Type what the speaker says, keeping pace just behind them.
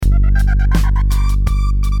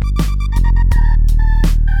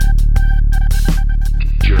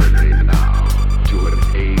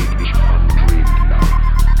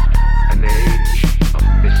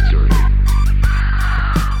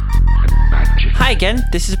Hi again,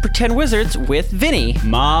 this is Pretend Wizards with Vinny,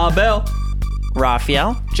 Ma Bell.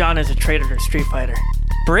 Raphael, John is a traitor to Street Fighter.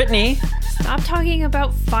 Brittany, Stop talking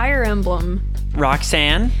about Fire Emblem.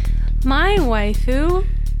 Roxanne, My waifu.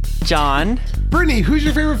 John, Brittany, who's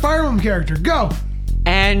your favorite Fire Emblem character? Go.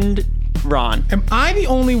 and Ron. Am I the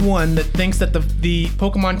only one that thinks that the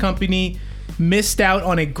Pokemon Company missed out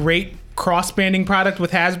on a great cross-banding product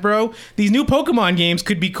with Hasbro? These new Pokemon games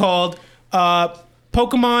could be called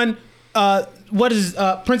Pokemon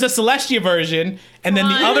Princess Celestia version, and then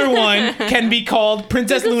the other one can be called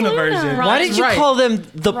Princess Luna version. Ron. Why did you Right. call them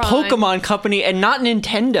the Ron. Pokemon Company and not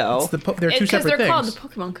Nintendo? They're two Because separate they're called things. the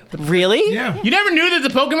Pokemon Company. Really? Yeah. You never knew that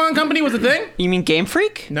the Pokemon Company was a thing? You mean Game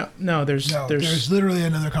Freak? No, there's No, there's literally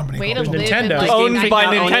another company Way to called live Nintendo. in like Owned Game Freak by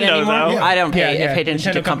not own it Nintendo, anymore? though. Yeah. I don't pay. I pay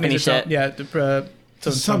attention to Nintendo company company's shit.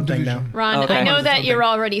 it's something now. subdivision. Ron, Okay. I know that Something. you're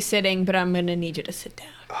already sitting, but I'm going to need you to sit down.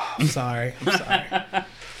 I'm sorry.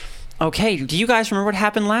 Okay, do you guys remember what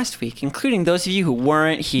happened last week, including those of you who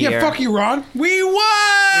weren't here? Yeah, fuck you, Ron. We won!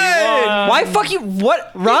 Why fuck you? What?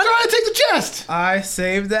 Ron? Trying to take the chest. I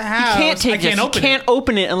saved the house. You can't take I this. can't You open can't it.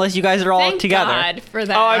 open it unless you guys are all Thank together. God for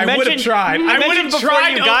that. I I mentioned- would have tried. I would mentioned have before tried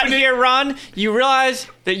you to got open it. here, Ron, you realize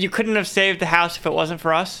that you couldn't have saved the house if it wasn't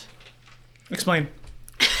for us? Explain.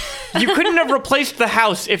 You couldn't have replaced the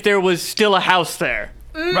house if there was still a house there.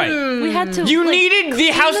 Right. we had to. You like, needed the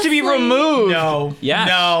house to be seamlessly- removed. No. Yes.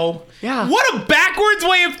 No. Yeah. What a backwards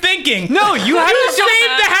way of thinking. No, you had You to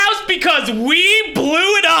saved the house because we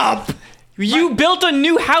blew it up. You built a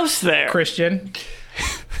new house there. Christian,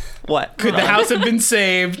 What? could the house have been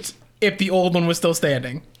saved if the old one was still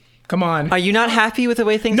standing? Come on. Are you not happy with the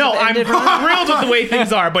way things No, have I'm ended, Ron? thrilled with the way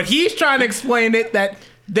things are, but he's trying to explain it that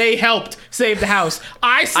they helped save the house.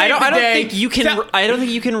 I saved I don't the day. think you can. I don't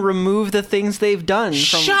think you can remove the things they've done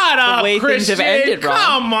from Shut up, the way Christian. things have ended, Ron.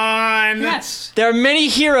 Come on. Yes. There are many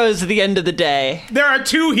heroes at the end of the day. There are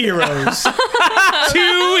two heroes.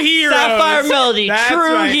 Two heroes. Sapphire Melody, That's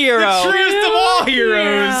true right. hero. The truest of all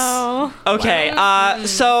heroes. Oh. Okay,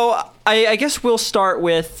 so I guess we'll start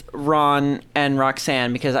with Ron and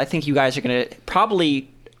Roxanne because I think you guys are going to probably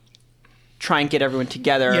try and get everyone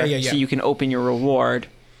together Yeah. so you can open your reward,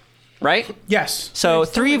 right? Yes. So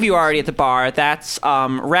three of you are already at the bar. That's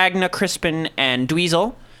Ragna, Crispin, and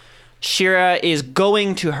Dweezil. Shira is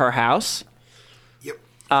going to her house.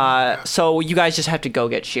 Yep. So you guys just have to go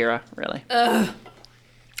get Shira, really.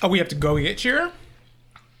 Oh, we have to go get Shira?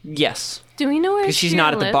 Yes, Do we know where because she's Shira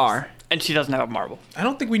not at the lives? bar. And she doesn't have a marble. I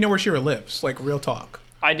don't think we know where Shira lives. Like, real talk.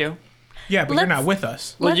 I do. Yeah, but you're Let's- not with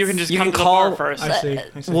us. Well, you Let's- can just You come can to the call- bar first. I see.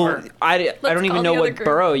 Well, I don't even call know the what other group.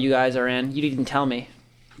 borough you guys are in. You didn't tell me.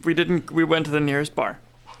 We went to the nearest bar.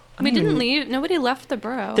 We didn't leave. Nobody left the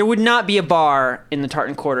borough. There would not be a bar in the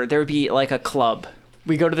Tartan Quarter. There would be like a club.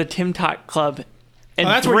 We go to the Tim Tot Club and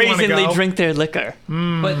that's where you wanna brazenly go. drink their liquor.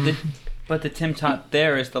 But the Tim Tot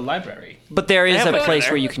there is the library. But there is have a liquor place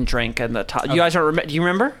there. where you can drink and the top. You guys don't remember? Do you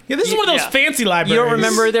remember? Yeah, this is one of those Yeah. fancy libraries. You don't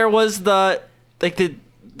remember there was the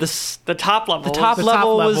The top level. the top The top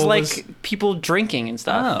level was level like was- people drinking and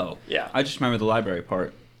stuff. Oh. Yeah. I just remember the library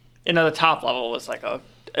part. The top level was like a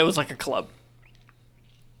club.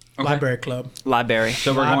 Okay. Library club. Library.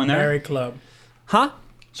 So we're going there? Library club. Huh?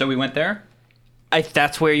 So we went there?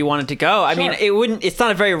 That's where you wanted to go. I mean, Sure. it's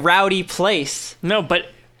not a very rowdy place. No, but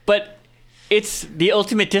it's the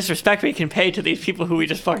ultimate disrespect we can pay to these people who we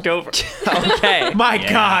just fucked over. Okay. My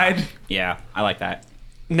Yeah. God. Yeah, I like that.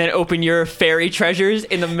 And then open your fairy treasures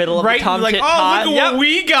in the middle of Right? the Tom Like, Tit oh, Tot. look at what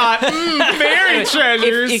we got. Fairy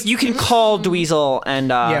treasures. If you can call Dweezil and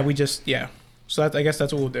yeah. So I guess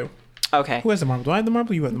that's what we'll do. okay. Who has the marble? Do I have the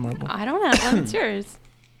marble? You have the marble. I don't have one. It's yours.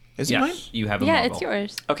 Is it mine? Yes, you have a Yeah, marble. it's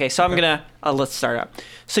yours. Okay, so I'm gonna let's start up.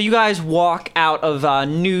 So you guys walk out of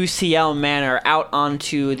New CL Manor out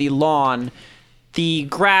onto the lawn. The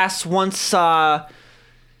grass, once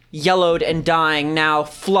yellowed and dying, now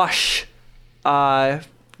flush.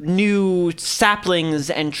 New saplings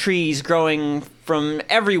and trees growing from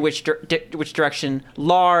every which direction.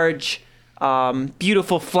 Large,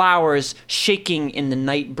 beautiful flowers shaking in the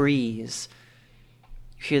night breeze.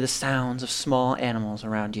 You hear the sounds of small animals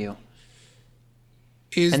around you.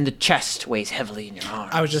 And the chest weighs heavily in your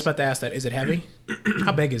arms. I was just about to ask that. Is it heavy?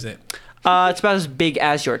 How big is it? It's about as big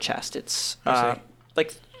as your chest. It's I see.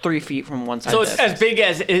 like 3 feet from one side. So to it's the other. as big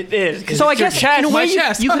as it is. 'cause So I it's your guess chest. in a my way you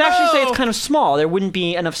chest. could actually say Oh. it's kind of small. There wouldn't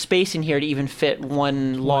be enough space in here to even fit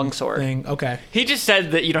one longsword. Thing. Okay. He just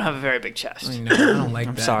said that you don't have a very big chest. No, I don't like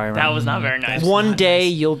I'm that. sorry, That Ryan. was not very nice. One not day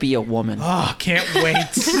nice. you'll be a woman. Oh, can't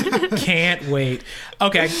wait. Can't wait.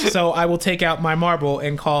 Okay, so I will take out my marble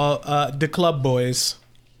and call the club boys.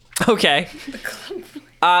 Okay.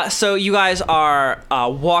 So you guys are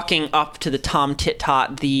walking up to the Tom Tit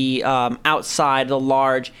Tot, the outside, the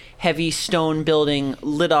large, heavy stone building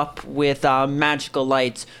lit up with magical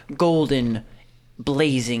lights, golden,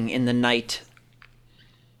 blazing in the night.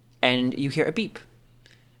 And you hear a beep,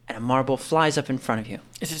 and a marble flies up in front of you.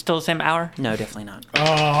 Is it still the same hour? No, definitely not.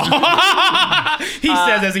 He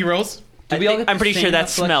says as he rolls. I'm pretty sure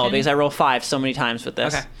that's smell reflection? because I roll 5 so many times with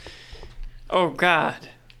this. Okay. Oh God,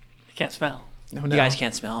 I can't smell. No, You guys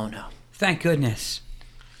can't smell. Oh no. Thank goodness.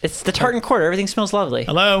 It's the Tartan Quarter. Everything smells lovely.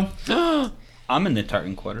 Hello. I'm in the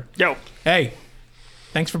Tartan Quarter. Yo, Hey.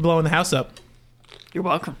 Thanks for blowing the house up. you're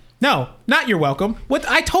welcome. No, not you're welcome. What?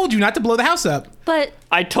 I told you not to blow the house up. But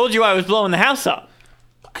I told you I was blowing the house up.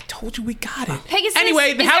 I told you we got it. Pegasus,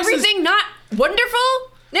 Anyway, the is house everything not wonderful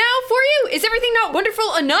now for you? Is everything not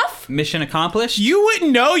wonderful enough? Mission accomplished. You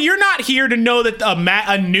wouldn't know. You're not here to know that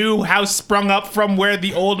a new house sprung up from where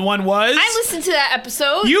the old one was. I listened to that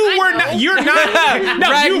episode. You I were know. not. You're not. No,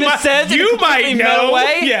 you Ragnar might. says in a You might completely meta know.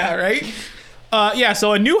 way. Yeah. Right. Yeah.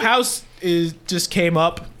 So a new house just came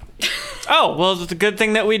up. Oh, well, it's a good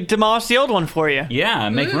thing that we demolished the old one for you. Yeah,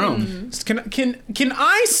 make room. Can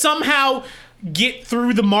I somehow get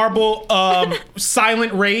through the marble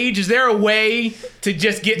silent rage? Is there a way to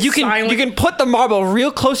just get You silent? can put the marble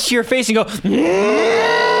real close to your face and go.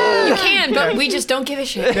 You can, but we just don't give a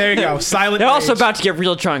shit. There you go. Silent. They're also rage. about to get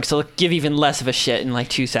real drunk, so they'll give even less of a shit in like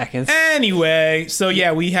 2 seconds. Anyway, so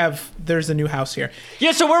yeah, there's a new house here.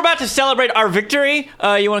 Yeah, so we're about to celebrate our victory.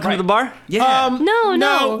 You want to come to the bar? Yeah.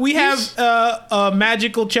 No. We have a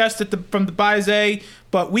magical chest from the Baise,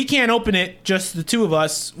 but we can't open it. Just the two of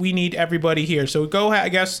us. We need everybody here. So go. I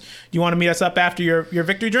guess you want to meet us up after your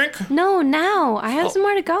victory drink. No, now. I have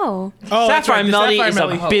somewhere to go. Oh, that's Sapphire right, the Melody Sapphire is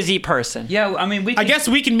Melody. a busy person. Yeah, I mean, we. I guess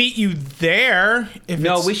we can meet you there. If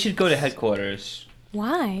No, it's- we should go to headquarters.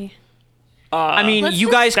 Why? I mean, Let's you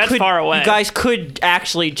just- guys That's could far away. You guys could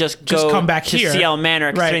actually just go come back to here. CL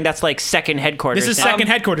Manor, considering Right. that's like second headquarters. This is now. second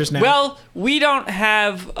headquarters now. Well, we don't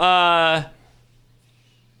have,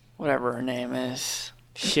 whatever her name is.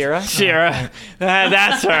 Shira. Shira.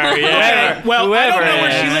 That's her, yeah. well, I don't Whoever know where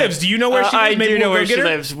it she is. lives. Do you know where she lives? I Maybe do know we'll where go she get her?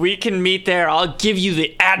 lives. We can meet there. I'll give you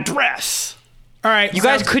the address. All right, You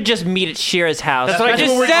guys sounds- could just meet at Shira's house. That's what I That's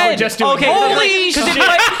just what we're said. just doing. Okay, Holy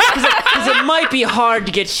because it might be hard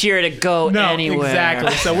to get Shira to go No, anywhere.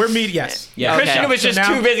 exactly. So we're meeting. Yes. Yeah. Okay. Christian was So just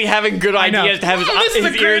now- too busy having good I know. ideas to have his, This is his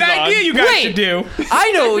a great ears idea on. you guys Wait. should do.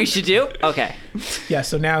 I know what we should do. Okay. Yeah.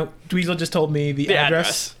 So now Dweezil just told me the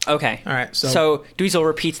address. Okay. All right. So Dweezil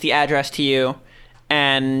repeats the address to you,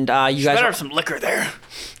 and you Better guys have some liquor there.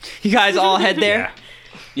 you guys all head there.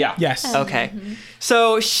 Yeah. Yes. Okay.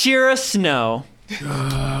 So Shira Snow.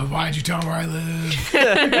 Why'd you tell me where I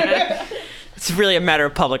live? It's really a matter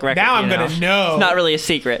of public record. Now I'm you gonna know. It's not really a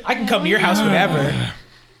secret. I can come to your house whenever.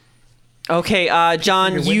 Okay,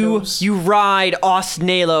 John, Your you windows. you ride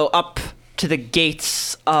Osnalo up to the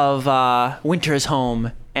gates of Winter's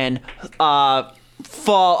home and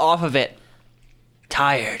fall off of it,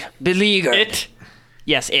 tired, beleaguered. It?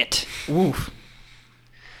 Yes, it. Woof.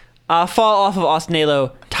 Fall off of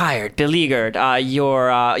Osnalo, tired, beleaguered. Your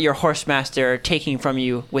horsemaster taking from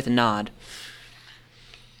you with a nod.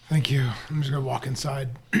 Thank you. I'm just gonna walk inside.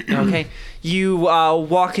 Okay. You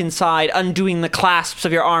walk inside, undoing the clasps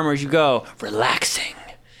of your armor as you go, relaxing.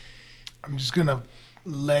 I'm just gonna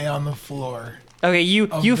lay on the floor. Okay, you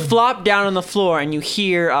the- flop down on the floor and you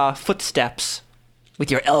hear footsteps with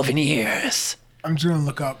your elven ears. I'm just gonna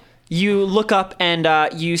look up. You look up and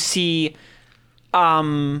you see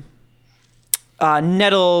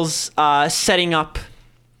Nettles setting up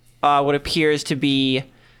what appears to be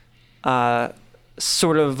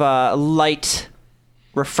sort of light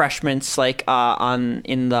refreshments, like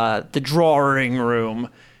in the drawing room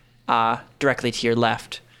directly to your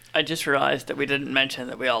left. I just realized that we didn't mention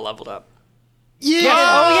that we all leveled up. Yeah.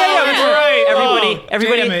 Oh yeah, that's right.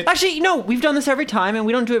 Everybody. damn it. Actually, no, we've done this every time, and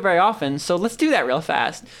we don't do it very often. So let's do that real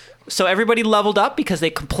fast. So everybody leveled up because they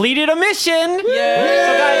completed a mission. Yay!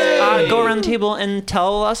 So guys, go around the table and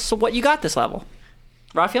tell us what you got this level.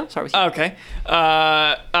 Raphael, start with you. Okay.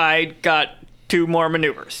 I got 2 more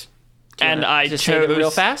maneuvers. And I just chose... say them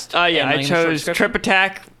real fast? Yeah, And I like in a short chose description? trip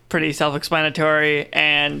attack, pretty self-explanatory,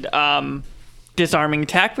 and disarming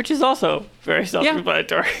attack, which is also very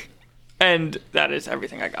self-explanatory. And that is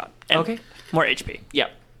everything I got. And Okay. more HP. Yeah.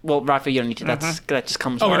 Well, Raphael, you don't need to. That just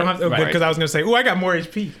comes. Oh, we with don't have. Oh, good, because I was gonna say, I got more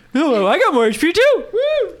HP. Oh, I got more HP too.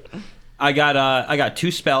 Woo! I got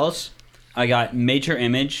 2 spells. I got Major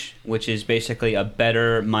Image, which is basically a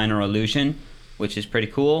better Minor Illusion, which is pretty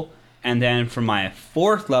cool. And then for my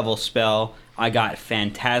 4th level spell, I got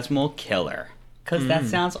Phantasmal Killer. Because that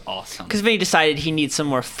sounds awesome. Because Vinny decided he needs some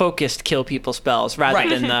more focused kill people spells rather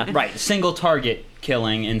than the Right, single target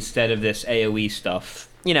killing instead of this AoE stuff.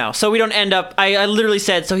 you know. So we don't end up. I literally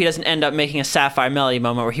said so he doesn't end up making a Sapphire Melody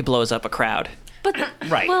moment where he blows up a crowd. But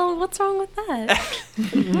Right. well, what's wrong with that?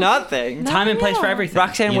 Nothing. Time and place for no. everything.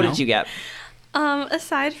 Roxanne, what know? did you get?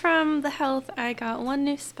 Aside from the health, I got one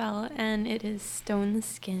new spell, and it is Stone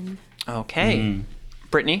Skin. Okay,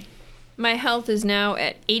 Brittany, My health is now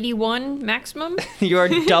at 81 maximum. you're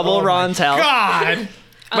double Ron's health. God.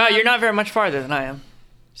 Wow, you're not very much farther than I am.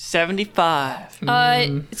 75.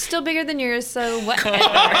 It's still bigger than yours, so what?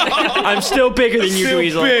 I'm still bigger than you,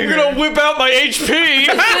 Dweezil. You're gonna whip out my HP.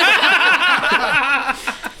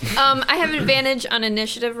 I have advantage on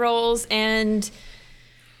initiative rolls, and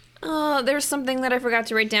there's something that I forgot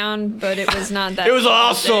to write down, but it was not that. It was cool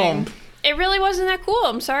awesome. thing. It really wasn't that cool.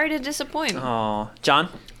 I'm sorry to disappoint. Oh, John.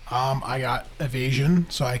 I got evasion,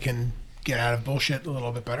 so I can get out of bullshit a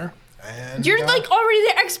little bit better. And You're like already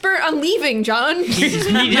the expert on leaving, John. Now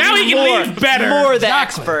he can leave better. More the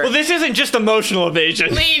Exactly. expert. Well, this isn't just emotional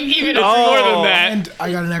evasion. Leave even It's more than that. and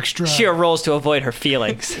I got an extra. She rolls to avoid her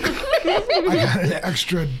feelings. I got an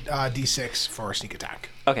extra D6 for sneak attack.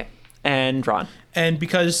 Okay, and Ron. And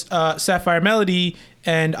because Sapphire Melody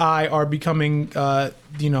and I are becoming, the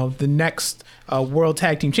next World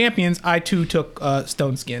Tag Team Champions, I too took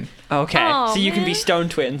Stone Skin. Okay, Aw, so you can be man. Stone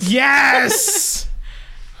Twins. Yes.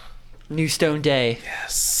 New Stone Day.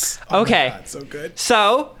 Yes. Okay. God, so good.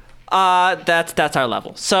 So that's our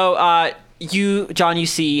level. So you, John, you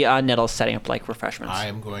see Nettles setting up like refreshments. I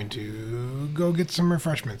am going to go get some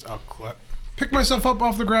refreshments. I'll pick myself up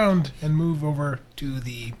off the ground and move over to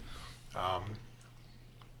the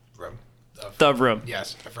room. The room,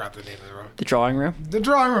 Yes, I forgot the name of the room. the drawing room. The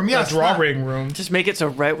drawing room. Yes, that. Drawing room. Just make it so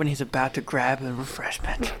right when he's about to grab the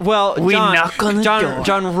refreshment. Well, We John, knock on the door.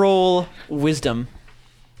 John, roll wisdom.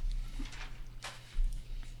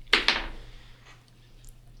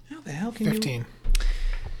 How the hell can 15.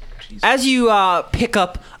 As you pick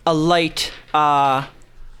up a light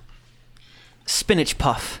spinach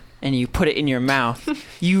puff and you put it in your mouth,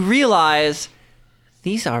 you realize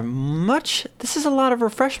this is a lot of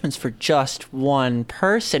refreshments for just one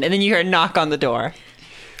person. And then you hear a knock on the door.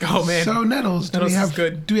 Oh man. So Nettles, Nettles is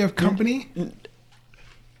good. Do we have company?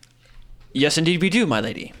 Yes, indeed we do, my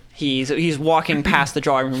lady. He's walking past the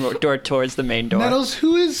drawing room door towards the main door. Nettles,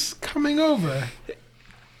 who is coming over?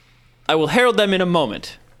 I will herald them in a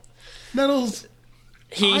moment. Nettles,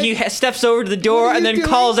 He steps over to the door What are and you then doing?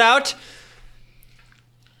 calls out,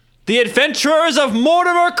 "The adventurers of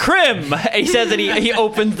Mortimer Crim!" And he says that he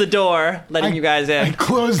opens the door, letting you guys in.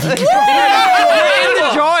 close the door. You're in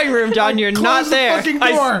the drawing room, John. You're Close not the there. fucking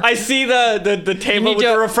door. I see the table need with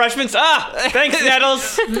to- the refreshments. Thanks,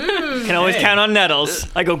 Nettles. Can always count on Nettles.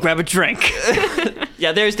 I go grab a drink.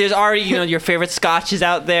 Yeah, there's already your favorite scotch is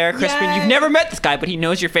out there, Crispin. Yay. You've never met this guy, but he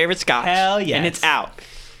knows your favorite scotch. Hell yes. And it's out.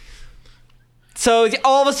 So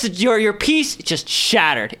all of a sudden, your piece just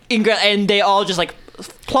shattered, and they all just like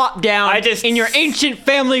plop down in your ancient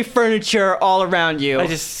family furniture all around you. I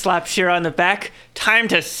just slap Shira on the back. Time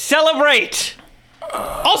to celebrate.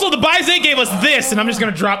 Also, the Baise gave us this, and I'm just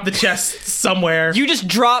gonna drop the chest somewhere. You just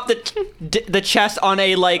drop the chest on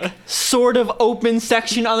a sort of open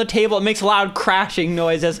section on the table. It makes loud crashing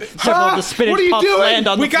noise as several of the spinach What are you puffs doing? land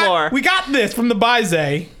on the floor. We got this from the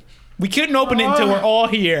Baise. We couldn't open it until we're all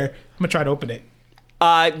here. I'm gonna try to open it.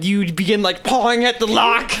 You begin pawing at the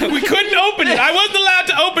lock. We couldn't open it. I wasn't allowed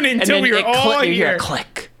to open it until we were all you hear here. a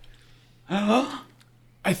click.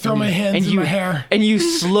 I throw my hands in my hair. And you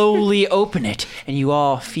slowly open it, and you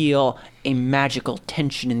all feel a magical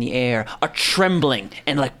tension in the air, a trembling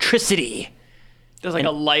and electricity. There's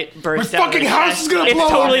a light My burst out. fucking house is gonna It's blow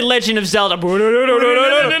totally up. Legend of Zelda.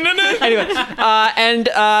 Anyway,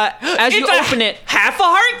 as you open it, half a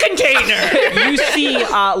heart container. you see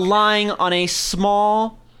lying on a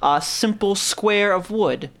small, simple square of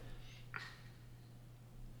wood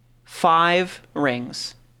 5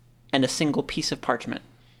 rings and a single piece of parchment.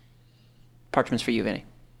 Parchment's for you, Vinny.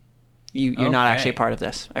 You're not Okay. actually a part of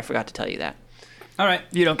this. I forgot to tell you that. All right.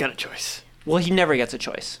 You don't get a choice. Well, he never gets a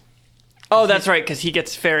choice. Oh, that's right, because he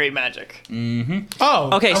gets fairy magic.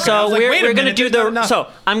 Oh. Okay, I so was like, wait a we're gonna minute, do there's not the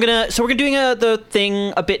enough. so we're doing the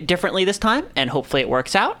thing a bit differently this time, and hopefully it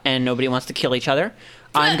works out, and nobody wants to kill each other.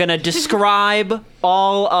 I'm gonna describe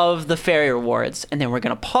all of the fairy rewards, and then we're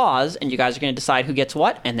gonna pause, and you guys are gonna decide who gets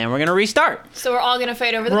what, and then we're gonna restart. So we're all gonna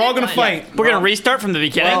fight over the We're all big gonna one. fight. We're gonna restart from the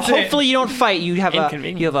beginning. Well, hopefully you don't fight. You have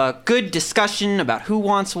Inconvenient. a good discussion about who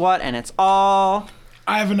wants what, and it's all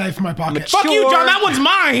I have a knife in my pocket. Fuck you, Sure. John. That one's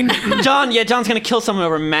mine. John's gonna kill someone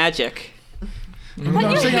over magic. No, But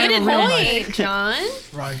I'm you saying I hit have it a real knife. point, John.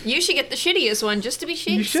 Right. You should get the shittiest one just to be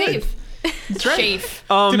You should. safe. That's right. Safe.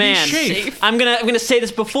 Oh To be man, safe. I'm gonna say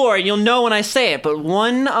this before, and you'll know when I say it. But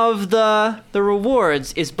one of the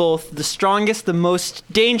rewards is both the strongest, the most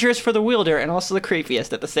dangerous for the wielder, and also the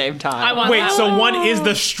creepiest at the same time. I want Wait, that. so one is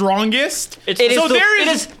the strongest? It is so the, there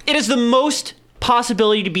it is the most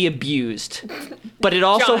possibility to be abused, but it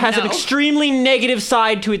also John, has an no. extremely negative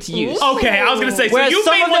side to its use. Okay, I was going to say, so Whereas you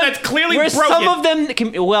some made of one them- that's clearly whereas broken. some of them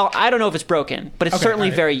can, well, I don't know if it's broken, but it's Okay, certainly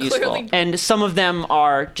alright. very useful. Clearly. And some of them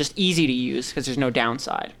are just easy to use because there's no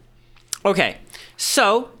downside. Okay,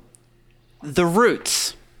 so the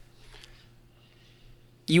roots.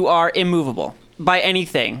 You are immovable by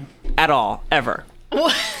anything at all, ever,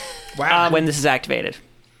 Wow. when this is activated.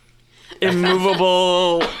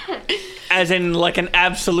 Immovable, as in like an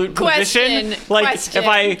absolute position. Question, Like question.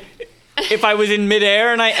 if I was in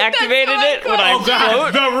midair and I activated my it, would I Oh,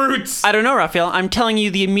 God, float? the roots. I don't know, Raphael. I'm telling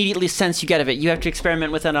you the immediately sense you get of it. You have to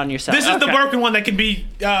experiment with it on yourself. This is the Okay. broken one that can be.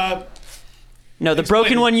 No, the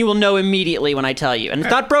broken one you will know immediately when I tell you. And it's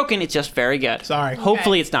not broken, it's just very good. Sorry.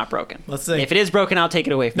 Hopefully it's not broken. Let's see. If it is broken, I'll take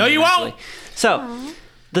it away from No, you. you eventually. won't. So,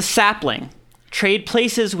 the sapling. Trade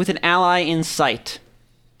places with an ally in sight.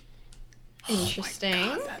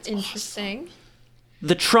 Interesting. Interesting.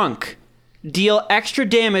 The trunk. Deal extra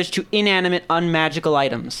damage to inanimate, unmagical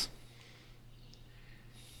items.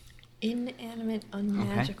 Inanimate,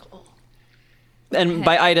 unmagical. And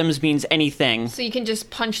by items means anything. So you can just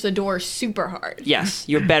punch the door super hard. Yes,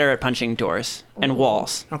 you're better at punching doors and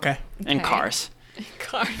walls Okay. and Okay. cars.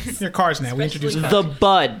 Cards. They're cars now. We introduced cars. The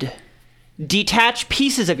bud. Detach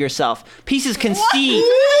pieces of yourself. Pieces can see,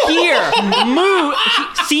 hear, move,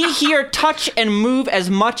 see, hear, touch, and move as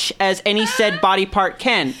much as any said body part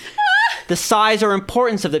can. The size or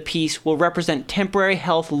importance of the piece will represent temporary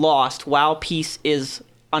health lost while piece is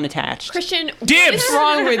unattached. Christian, what Dibs. is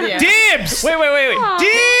wrong with you? Dibs! Wait.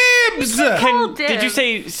 Dibs! Did you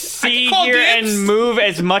say see, call hear, dibs? and move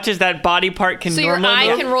as much as that body part can So your normally eye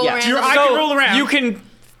move? can roll Yes. around. Your eye So can roll around. You can.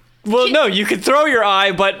 Well, no, you can throw your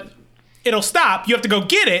eye, but It'll stop. You have to go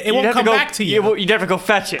get it. It you'd won't have come to go, back to you. You'd have to go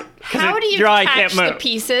fetch it. 'cause How do you your eye detach can't the move.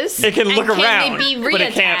 pieces? It can look and around, Can they be but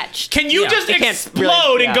it can't. reattached? Can you Yeah, just it can't explode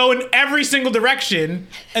really- and yeah. go in every single direction,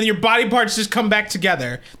 and your body parts just come back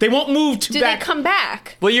together? They won't move to Do back. they come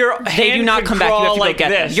back? Well, your hand They do not could come back. You have crawl to go like get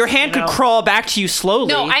this, them. Your hand you could know? crawl back to you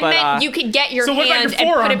slowly. No, I but, meant you could get your So what about hand your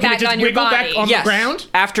forearm? and put it Can it back just on your wiggle body. back on yes, the ground?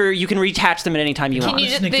 after you can reattach them at any time you Can want. you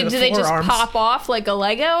just, Listening to do the they just forearms. pop off like a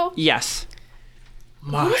Lego? Yes.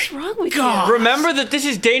 What's wrong with God. you? Remember that this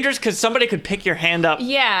is dangerous because somebody could pick your hand up.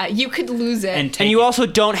 Yeah, you could lose it. And take And you it. also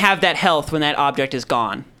don't have that health when that object is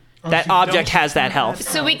gone. That so you object don't has that health.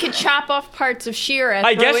 so we could chop off parts of Shira,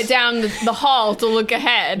 I throw guess- it down the hall to look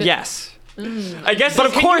ahead. Yes. I guess. But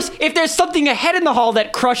of course, if there's something ahead in the hall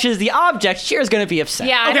that crushes the object, Shira's going to be upset.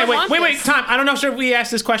 Yeah, I Okay, don't wait, want wait, this. Tom. I don't know if we asked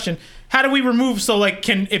this question. How do we remove? So, like,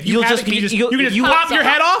 can if you You'll have just it, can be- you just you'll- you can just you- pop your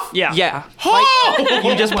head off? Yeah. Yeah. Oh!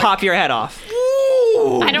 You just pop your head off.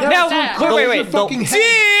 Ooh. I don't Now, want that. wait. Fucking head.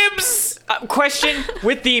 Dibs. Question: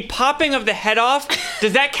 with the popping of the head off,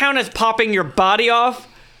 does that count as popping your body off?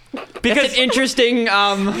 Because That's an interesting.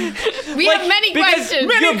 We have many because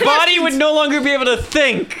questions. your body would no longer be able to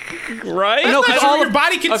think, right? No, because Sure, all your of,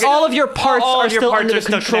 body can. all of your parts All are of your still parts under are the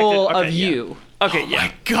still control connected. of Okay, yeah. you. Okay,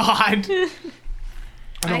 yeah. God.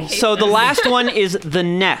 I hate So the this. last one is the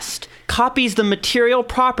nest. Copies the material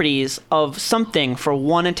properties of something for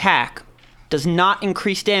one attack. Does not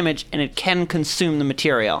increase damage, and it can consume the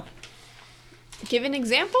material. Give an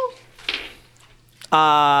example.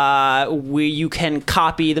 Where you can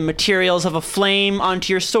copy the materials of a flame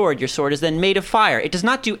onto your sword. Your sword is then made of fire. It does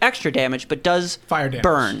not do extra damage, but does Fire damage.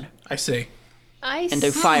 burn. I see. I And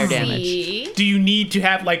do fire see. Do you need to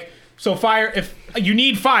have like so fire? If you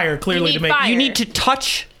need fire, clearly You to need make. fire. You need to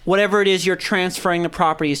touch whatever it is you're transferring the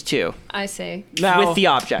properties to. I see. Now, With the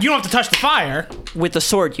object. You don't have to touch the fire. With the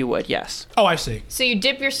sword, you would, yes. Oh, I see. So you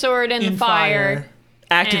dip your sword in, In the fire.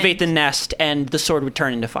 Activate And- the nest, and the sword would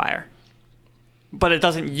turn into fire. but it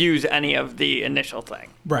doesn't use any of the initial thing.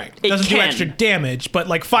 Right. It Doesn't do can. extra damage, but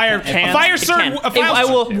like fire. can. A fire It sword. can. A fire I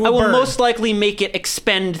will. sword I will burn. most likely make it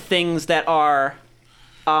expend things that are,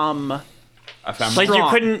 I found Like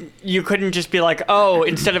Strong. you couldn't just be like, oh,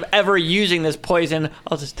 instead of ever using this poison,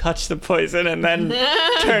 I'll just touch the poison and then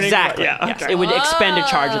turn exactly. Yeah. Yes, Okay. it would expend a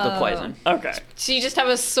charge of the poison. Okay. So you just have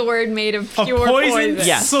a sword made of a pure poison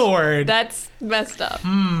Yes. sword. That's messed up.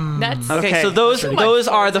 That's Okay, Okay. so those Too much those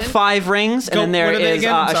are the poison. 5 rings, and Go- then there what are they is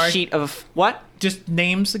again? I'm a sorry. sheet of what? Just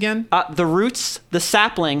names again. The roots, the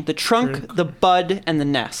sapling, the trunk, the bud, and the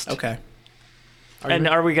nest. Okay. And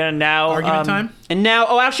are we gonna now Argument time? And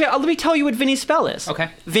now, actually, let me tell you what Vinny's spell is. Okay.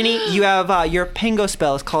 Vinny, you have your Pingo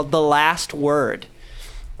spell is called The Last Word.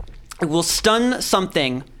 It will stun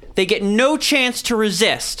something. They get no chance to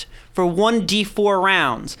resist for 1d4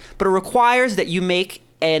 rounds, but it requires that you make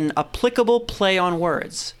an applicable play on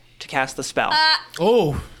words to cast the spell.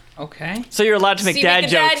 Oh. Okay. So you're allowed to make So you dad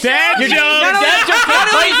make a dad jokes. joke? Dad jokes! Dad jokes.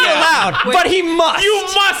 Not only is he allowed, but he must. You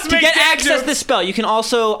must to make get dad access jokes. to the spell. You can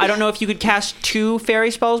also, I don't know if you could cast 2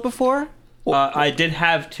 fairy spells before. I did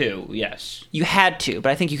have 2. Yes. You had to,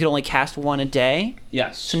 but I think you could only cast 1 a day.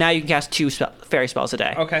 Yes. So now you can cast 2 fairy spells a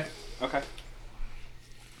day. Okay. Okay.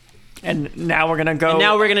 And now we're gonna go. And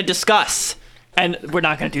now we're gonna discuss. and we're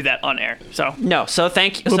not gonna do that on air. So No, so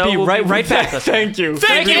thank you. we'll be right back. Thank you.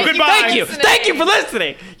 Thank you. Goodbye. Thank you. Thank you for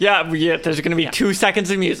listening. Yeah. There's gonna be 2 seconds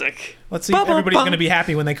of music. Let's see. Bum, bum, Everybody's bum. going to be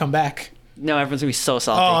happy when they come back. No, everyone's gonna be so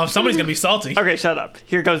salty. Oh, somebody's going to be salty. Okay, shut up.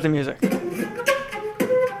 Here goes the music.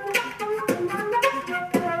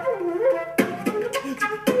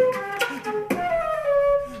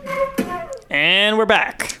 And we're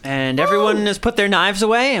back. And everyone has put their knives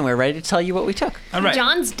away, and we're ready to tell you what we took. All right.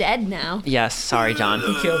 John's dead now. Yes, sorry, John.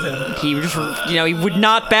 Killed him. He just, he would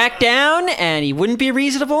not back down, and he wouldn't be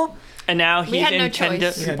reasonable. And now he's We had no in Tenda-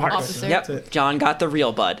 choice. Yeah, Officer. Yep, That's it. John got the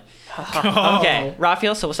real bud. Oh. Okay,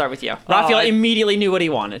 Raphael, so we'll start with you. Raphael I- immediately knew what he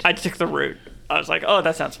wanted. I took the route. I was like, oh,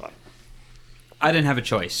 that sounds fun. I didn't have a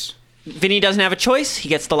choice, Vinny doesn't have a choice. He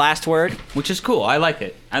gets the last word. which is cool. I like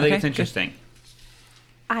it. I think Okay, it's good. interesting.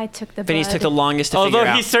 I took the Vinny's bud. took the longest to Although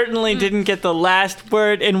figure he out. certainly didn't get the last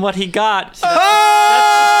word in what he got. So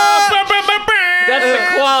that's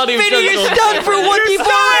the quality of Vinny, you're jokes. stunned for 1d4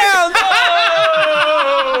 rounds!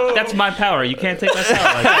 That's my power. You can't take my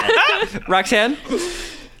power like that. Roxanne?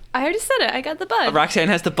 I already said it. I got the bud. Roxanne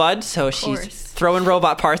has the bud, so she's course. throwing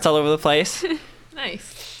robot parts all over the place.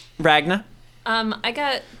 Nice. Ragna? I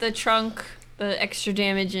got the trunk, the extra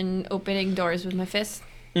damage, and opening doors with my fist.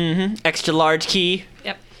 Extra large key.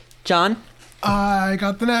 Yep. John? I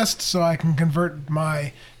got the nest, so I can convert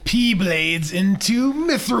my P blades into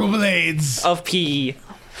mithril blades. Of P.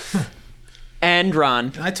 And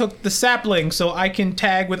Ron. I took the sapling so I can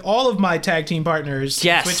tag with all of my tag team partners.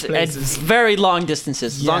 Yes, Switch at places. very long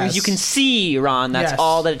distances. As long as you Yes. can see, Ron, that's Yes.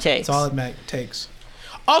 all that it takes. That's all it takes.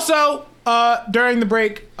 Also, during the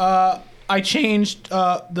break, I changed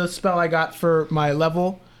the spell I got for my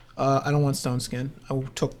level. I don't want Stone Skin. I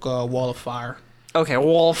took Wall of Fire. Okay,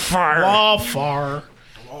 wall fire. Wall of Fire.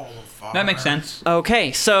 That makes sense.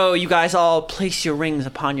 Okay, so you guys all place your rings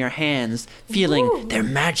upon your hands, feeling their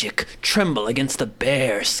magic tremble against the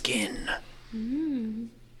bear skin.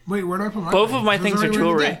 Wait, where do I put my Both ring? of my Those things are already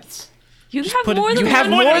jewelry. ready to dance. You have put it- more than You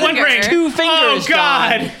have one more than finger. ring. 2 fingers, Oh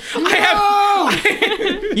God!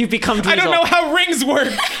 You've become Dweezil. I don't know how rings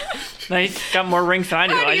work. Now he's got more rings than I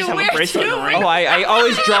do. Why I do just you have a wear bracelet and a 2 ring. Oh, I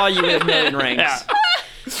always draw you with a million rings. Yeah.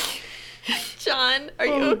 John, are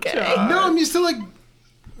you okay? No, I'm used to like.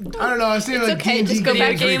 I don't know. I was thinking like okay, D&D just go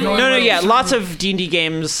back games where you game. go No, around yeah, the lots circle. of D&D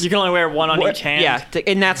games. You can only wear one on each hand. Yeah,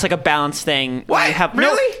 and that's like a balance thing. What? You have,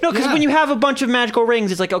 Really? No, because Yeah. when you have a bunch of magical rings,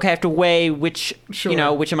 it's like, okay, I have to weigh which,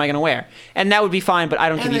 Sure. which am I going to wear? And that would be fine, but I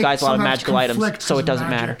don't give And you they guys a lot of sometimes magical items, conflict so 'cause it of doesn't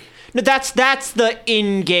magic. matter. No, that's the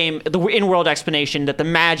in-game, the in-world explanation that the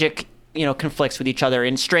magic, conflicts with each other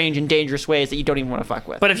in strange and dangerous ways that you don't even want to fuck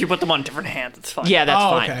with. But if you put them on different hands, it's fine. Yeah, that's Oh,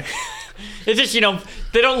 fine. okay. It's just,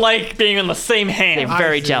 they don't like being on the same hand. They're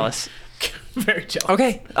very see. jealous. Very jealous.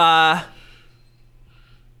 Okay, Now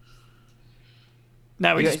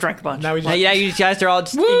we just drank a bunch. Now we just, yeah, you guys are all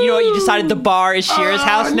just, you decided the bar is Shira's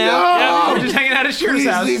house now? yeah, we're just hanging out at Shear's Please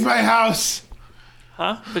house. leave my house.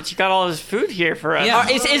 Huh? But you got all this food here for us. Yeah.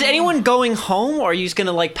 Is anyone going home, or are you just going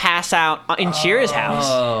to, pass out in Shira's house?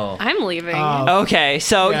 Oh. I'm leaving. Okay,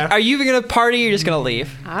 so Yeah. are you even gonna party or you're just gonna leave?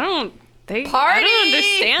 I don't. I Party! don't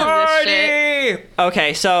understand this shit.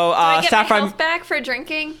 Okay, so Do I get my Sapphire, health back for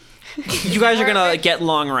drinking? you guys are gonna get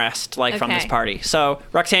long rest from this Okay. party. So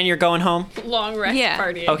Roxanne, you're going home. Long rest Yeah.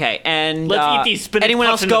 party. Okay, and Let's eat these spinach anyone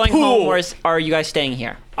puffs else in the going home, pool. or are you guys staying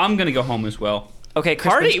here? I'm gonna go home as well. Okay,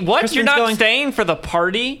 Party? Crispin's- What? Crispin's You're not going. staying for the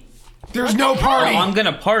party? There's no party. Oh, I'm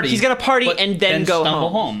gonna party. He's gonna party but and then go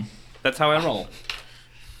stumble home. That's how I roll.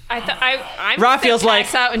 I'm Raphael's like,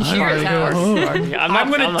 pass out in Shira's house. Yeah, I'm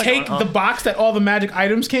not gonna take going the home. box that all the magic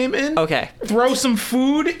items came in. Okay, Throw some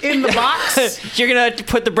food in the box. you're gonna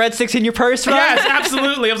put the breadsticks in your purse, right? Yes,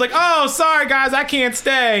 absolutely. I was like, oh, sorry guys, I can't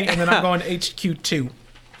stay. And then I'm going to HQ2.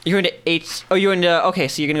 You're into H. Oh, you're into. Okay,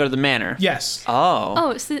 so you're gonna go to the manor. Yes. Oh.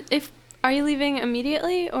 Oh, so are you leaving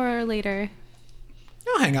immediately or later?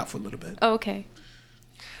 I'll hang out for a little bit. Oh, okay.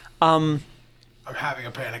 I'm having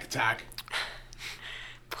a panic attack.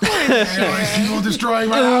 People destroying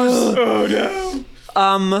my house.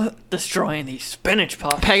 Destroying these spinach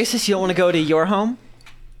pots. Pegasus, you don't want to go to your home?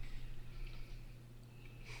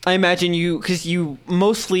 I imagine because you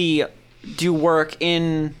mostly do work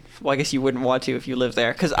in. Well, I guess you wouldn't want to if you live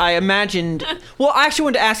there. Because I imagined. Well, I actually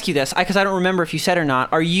wanted to ask you this because I don't remember if you said or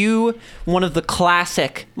not. Are you one of the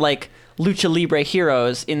classic lucha libre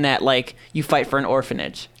heroes in that you fight for an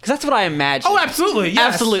orphanage? Because that's what I imagine. Oh, absolutely.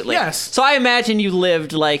 Yes. Absolutely. Yes. So I imagine you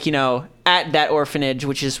lived at that orphanage,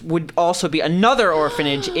 which would also be another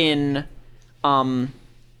orphanage in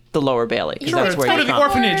the Lower Bailey. Because that's where Go to you the come.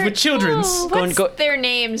 orphanage with children's. Oh, what's their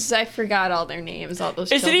names? I forgot all their names. All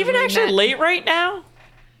those. Is it children even we actually met. late right now?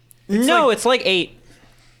 No, it's 8.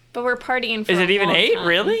 But we're partying. For Is a it even long 8? time.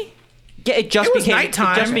 Really? Yeah, it just was became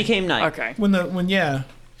nighttime. It just became night. Okay.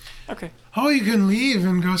 Okay. Oh, you can leave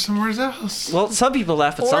and go somewhere else. Well, some people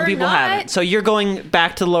left, but some Or people not. haven't. So you're going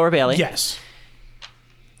back to the Lower Bailey. Yes.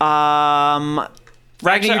 Ragnar,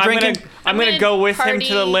 you drinking? I'm gonna gonna go with him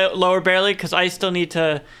to the party- Lower Bailey because I still need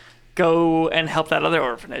to go and help that other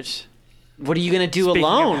orphanage. What are you gonna do Speaking of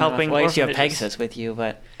alone? helping well, I guess you have orphanages. Pegasus with you,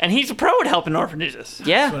 but And he's a pro at helping orphanages. That's what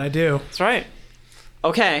yeah. I do. That's right.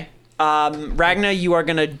 Okay. Ragnar, you are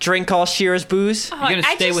gonna drink all Shira's booze. Oh, You're gonna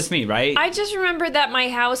I stay just- with me, right? I just remembered that my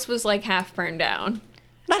house was half burned down.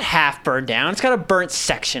 Not half burned down. It's got a burnt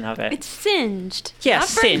section of it. It's singed. Yeah, not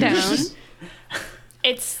burned singed. down.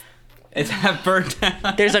 It's It's half burnt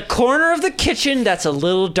down. There's a corner of the kitchen that's a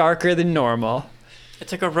little darker than normal.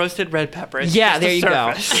 It's like a roasted red pepper. It's Yeah, just the there you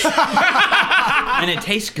go. surface. And it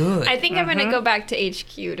tastes good. I think I'm gonna go back to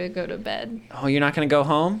HQ to go to bed. Oh, you're not gonna go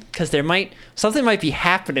home? Because something might be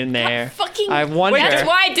happening there. Fucking. I wonder. That's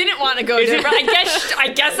why I didn't want to go to bed. I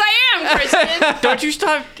guess I am, Kristen. Don't you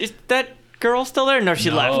stop? Is that girl still there? No, she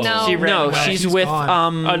No. left. No. She ran No, away. she's She's with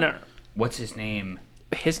gone. Oh no. What's his name?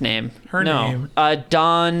 his name. Her no. name.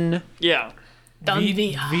 Don. Yeah. Don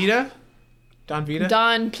Vita. Vita? Don Vita?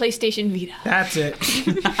 Don PlayStation Vita. That's it.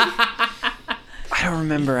 I don't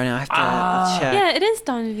remember. I have to check. Yeah, it is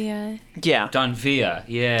Don Villa. Yeah. Don Villa.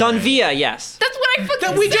 Yeah. Don Villa, yes. That's what I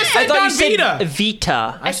fucking We just said. I said thought Don you said Vita.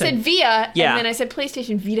 Vita. I said Via, Yeah. and then I said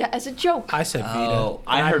PlayStation Vita as a joke. I said Vita. Oh,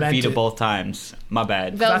 I And heard meant Vita it. both times. My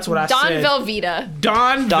bad. That's what I Don said. Velveeta.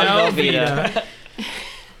 Don Velveeta. Velveeta.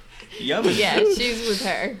 Yummy. Yeah, she's with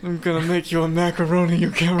her. I'm gonna make you a macaroni you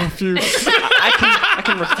can't refuse. I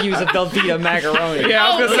can refuse a Velveeta macaroni. Yeah,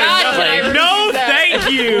 I was Oh, gonna God, say did I no, refuse that?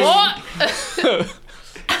 thank you. What?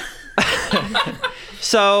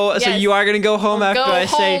 So Yes. you are gonna go home after Go I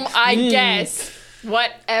say. home, I guess.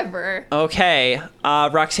 Whatever. Okay,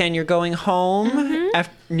 Roxanne, you're going home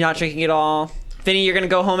after not drinking at all. Vinny, you're gonna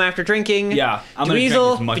go home after drinking. Yeah, I'm gonna drink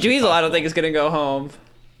Dweezil, as much as Dweezil, I don't possible. think is gonna go home.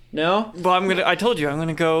 No. Well, I told you I'm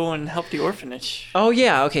gonna go and help the orphanage. Oh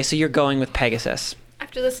yeah. Okay, so you're going with Pegasus.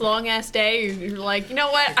 After this long ass day, you're like, you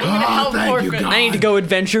know what? I'm gonna help thank you, orphans. God. I need to go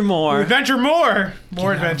adventure more. Adventure more.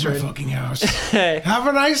 More Get out of my adventure. fucking house. Hey. Have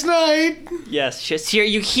a nice night. Yes, Shira,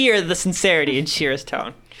 you hear the sincerity in Shira's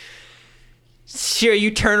tone. Shira,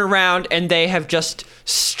 you turn around and they have just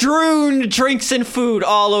strewn drinks and food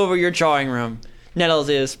all over your drawing room. Nettles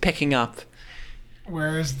is picking up.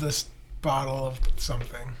 Where is this bottle of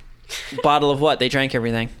something? Bottle of what? They drank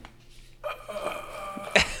everything.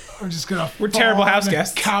 I'm just gonna. We're terrible fall house on a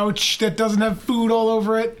guests. Couch that doesn't have food all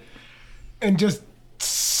over it, and just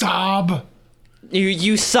sob.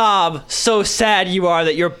 You sob so sad you are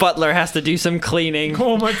that your butler has to do some cleaning.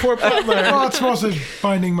 Oh, my poor butler. Well, it's mostly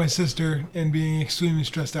finding my sister and being extremely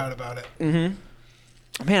stressed out about it. Man,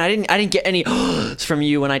 I didn't get any from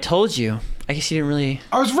you when I told you. I guess you didn't really.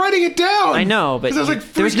 I was writing it down. I know, but 'Cause I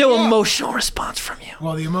was, there was no freaking out. emotional response from you.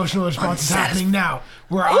 Well, the emotional response is happening now,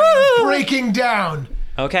 where I'm breaking down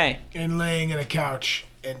Okay. and laying in a couch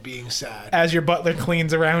and being sad. As your butler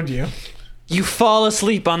cleans around you. You fall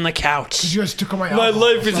asleep on the couch. You just took all my My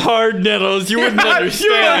alcohol. life is hard, Nettles. You wouldn't You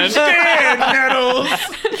understand. understand,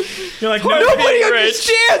 Nettles. You're like, no, Nobody Rich.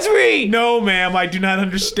 understands me. no, ma'am, I do not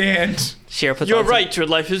understand. Shira puts You're on some- right. Your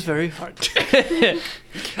life is very hard.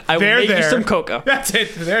 I will There, make you there. some cocoa. That's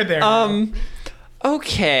it. They're there.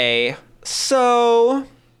 Okay. So,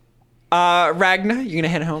 Ragnar, you're gonna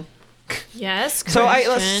head home. Yes,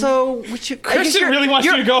 So Christian. Christian really wants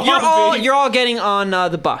you to go you're home, all babe. you're all getting on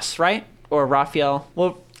the bus, right? Or Raphael?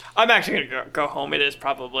 Well, I'm actually gonna go home. It is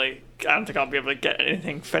probably. I don't think I'll be able to get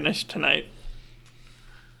anything finished tonight,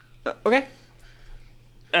 okay.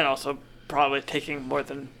 and also probably taking more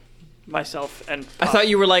than myself and. I thought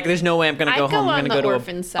you were like, "There's no way I'm gonna I'd go home. I'm on gonna the go to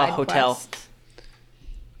orphan a side hotel." quest.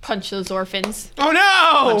 Punch those orphans. Oh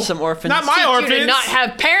no! Punch some orphans. Not my Teach orphans. you to not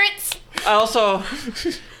have parents. I also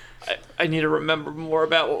I need to remember more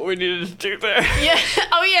about what we needed to do there. Yeah.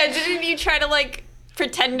 Oh yeah. Didn't you try to like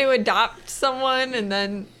pretend to adopt someone and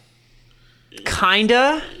then?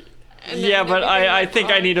 Kinda. And then Yeah, but everything I went think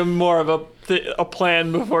I wrong? need more of a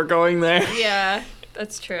plan before going there. Yeah,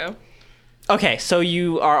 that's true. Okay, so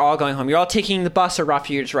you are all going home. You're all taking the bus, or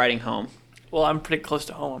Raphael, you're just riding home? Well, I'm pretty close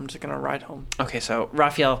to home. I'm just gonna ride home. Okay, so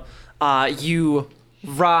Raphael, you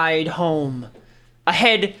ride home.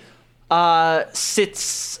 Ahead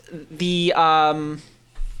sits the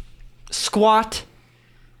squat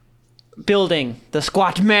building, the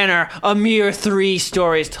squat manor, a mere 3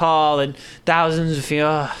 stories tall and thousands of feet.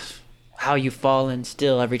 How you've fallen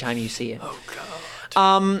still every time you see it. Oh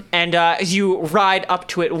God. And as you ride up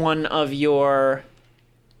to it, one of your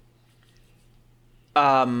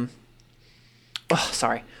one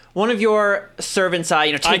of your servants,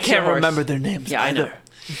 I takes your can't horse. remember their names. Yeah, I know.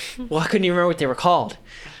 either. Well, I couldn't even remember what they were called.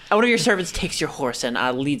 One of your servants takes your horse and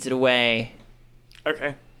leads it away.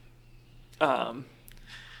 Okay. I'm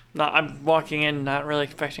walking in, not really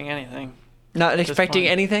expecting anything. Not expecting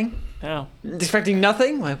fine. anything? No, Expecting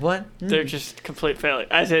nothing? Like what? they're just complete failure.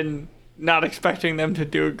 As in, not expecting them to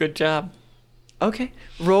do a good job. Okay.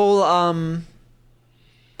 Roll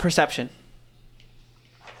perception.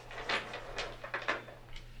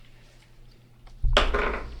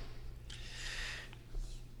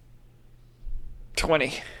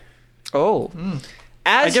 $20. Oh.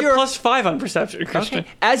 I As get you're +5 on perception, Christian. okay.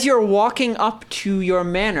 As you're walking up to your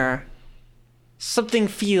manor, something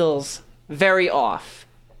feels very off.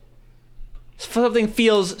 Something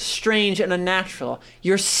feels strange and unnatural.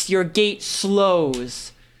 Your gait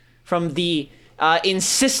slows from the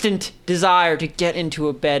insistent desire to get into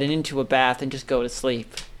a bed and into a bath and just go to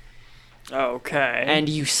sleep. Okay. And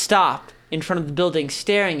you stop in front of the building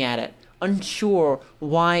staring at it, unsure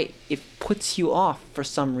why it puts you off for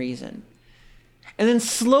some reason. And then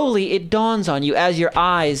slowly it dawns on you as your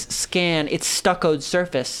eyes scan its stuccoed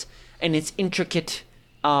surface and its intricate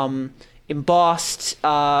embossed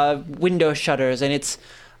window shutters and its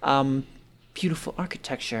beautiful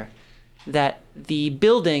architecture that the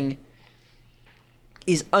building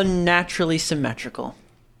is unnaturally symmetrical.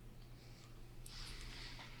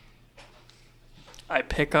 I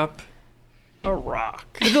pick up a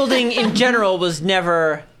rock. The building in general was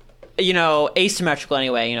never, asymmetrical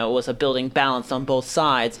anyway. It was a building balanced on both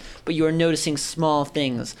sides, but you are noticing small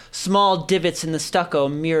things, small divots in the stucco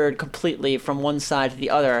mirrored completely from one side to the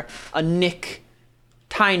other, a nick,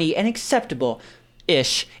 tiny and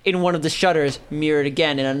acceptable-ish, in one of the shutters mirrored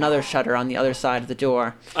again in another shutter on the other side of the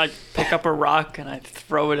door. I pick up a rock and I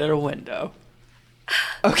throw it at a window.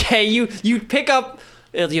 Okay, you pick up.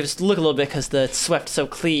 You just look a little bit because the swept so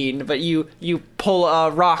clean, but you pull a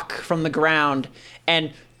rock from the ground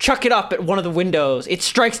and chuck it up at one of the windows. It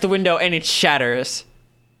strikes the window and it shatters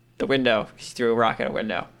the window. You threw a rock at a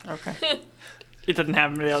window. Okay. It didn't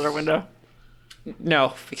happen to the other window.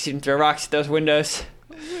 No, because you didn't throw rocks at those windows.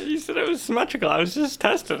 You said it was symmetrical. I was just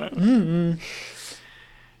testing it. Mm-hmm.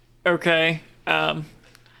 Okay. I'm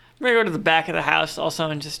gonna go to the back of the house also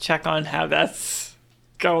and just check on how that's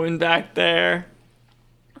going back there.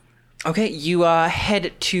 Okay, you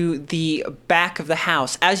head to the back of the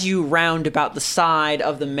house. As you round about the side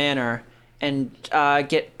of the manor and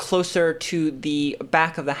get closer to the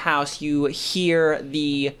back of the house, you hear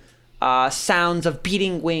the sounds of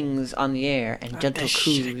beating wings on the air and gentle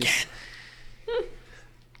coos.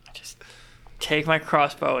 Just take my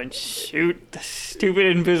crossbow and shoot the stupid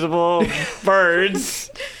invisible birds.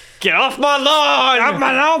 Get off my lawn! Off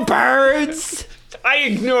my lawn, birds! I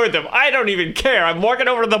ignored them. I don't even care. I'm walking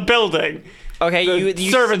over to the building. Okay, The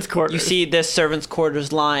you servants' quarters. You see this servants'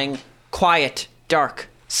 quarters lying quiet, dark,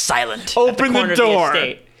 silent. Open at the corner door. Of the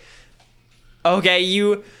estate. Okay,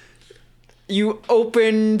 you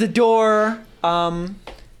open the door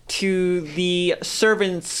to the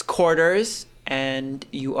servants' quarters, and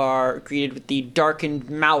you are greeted with the darkened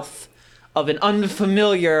mouth of an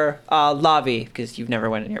unfamiliar lobby because you've never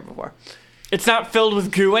went in here before. It's not filled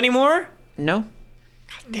with goo anymore? No.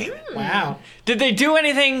 Wow. Did they do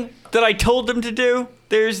anything that I told them to do?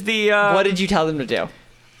 There's the What did you tell them to do?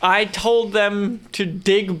 I told them to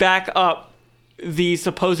dig back up the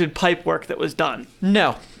supposed pipe work that was done.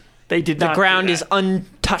 No. They did The not. ground do is that.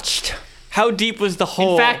 untouched. How deep was the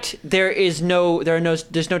hole? In fact, there's no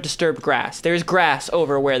disturbed grass. There's grass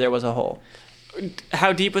over where there was a hole.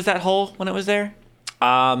 how deep was that hole when it was there?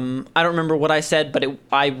 I don't remember what I said, but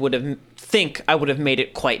I would have made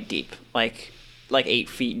it quite deep, like 8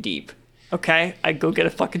 feet deep. Okay, I go get a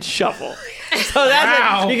fucking shovel. So that's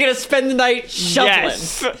Wow. it. You're gonna spend the night shoveling.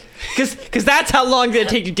 Yes. Because that's how long did it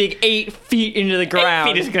take to dig 8 feet into the ground.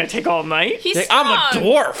 8 feet isn't gonna take all night. He's Like, I'm a strong.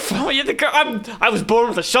 dwarf. Oh, you think I was born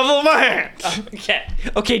with a shovel in my hand.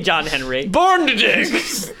 Okay, John Henry. Born to dig.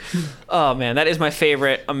 Oh man, that is my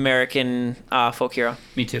favorite American folk hero.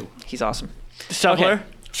 Me too. He's awesome. Shoveler. Okay.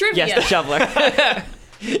 Trivia. Yes, the shoveler.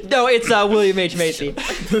 No, it's William H. Macy.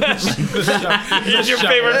 He's your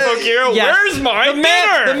favorite folk hero. Yes. Where's my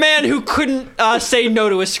dinner? The man who couldn't say no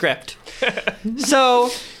to a script.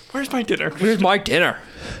 So, Where's my dinner? where's my dinner?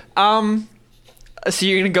 So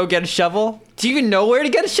you're gonna go get a shovel? Do you even know where to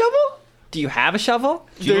get a shovel? Do you have a shovel?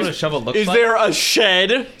 Do you know what a shovel looks Is like? there a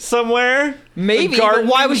shed somewhere? Maybe, A but gardening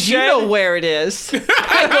why would you shed? know where it is?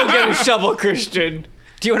 I go get a shovel, Christian.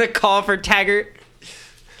 Do you want to call for Taggart?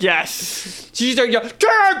 Yes. So you start yelling,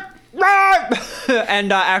 Taggart, run!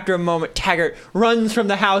 And after a moment, Taggart runs from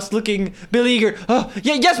the house looking beleaguered. Oh,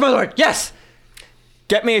 yes, my lord, yes!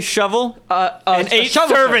 Get me a shovel and a 8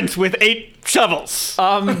 shovel, servants with 8 shovels.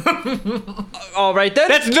 All right then.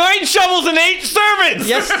 That's 9 shovels and 8 servants.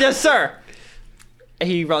 Yes, sir.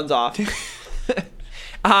 He runs off.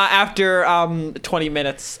 After 20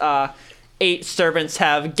 minutes, 8 servants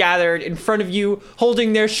have gathered in front of you,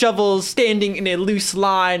 holding their shovels, standing in a loose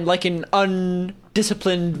line like an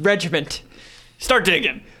undisciplined regiment. Start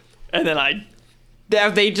digging, and then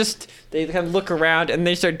They kind of look around and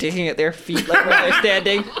they start digging at their feet like where they're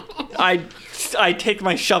standing. I take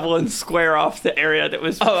my shovel and square off the area that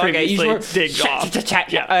was previously digged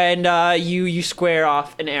off. Yeah. And you square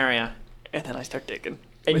off an area. And then I start digging.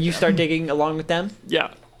 And you start digging along with them? Yeah.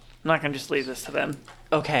 I'm not gonna just leave this to them.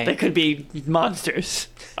 Okay. They could be monsters.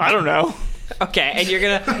 I don't know. Okay, and you're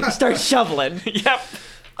gonna start shoveling. Yep.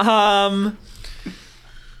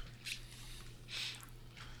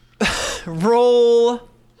 Roll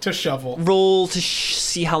To shovel. to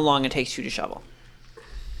see how long it takes you to shovel.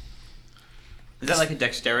 Is that like a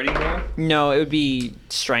dexterity roll? No, it would be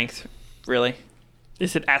strength, really.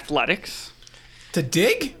 Is it athletics? To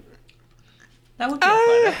dig? That would be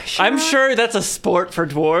athletic. I'm sure that's a sport for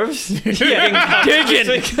dwarves. Digging.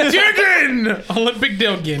 Digging! Olympic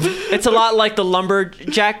digging. It's a lot like the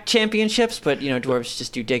lumberjack championships, but dwarves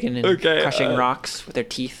just do digging and Okay, crushing rocks with their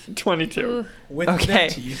teeth. 22. With Okay. their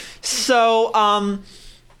teeth. So,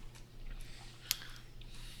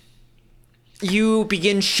 you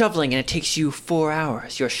begin shoveling, and it takes you 4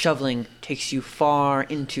 hours. Your shoveling takes you far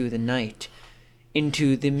into the night.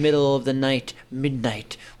 Into the middle of the night,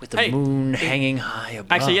 midnight, with the Hey, moon hanging high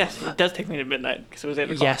above. Actually, yes, it does take me to midnight because it was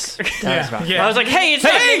 8 o'clock. Yes, that is right. Yeah. I was like, hey, it's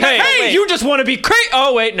Hey, you just want to be crazy.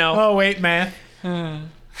 Oh, wait, no. Oh, wait, man.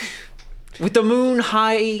 With the moon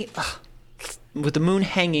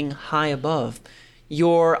hanging high above,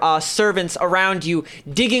 your servants around you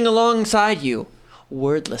digging alongside you,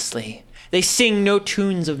 wordlessly. They sing no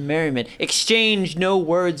tunes of merriment, exchange no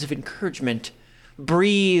words of encouragement,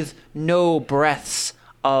 breathe no breaths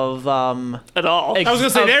of at all. I was going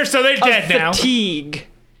to say, they're dead now. fatigue.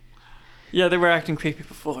 Yeah, they were acting creepy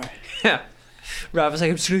before. Yeah. Rob was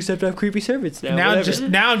like, I'm just gonna have creepy servants now. Now I'm whatever.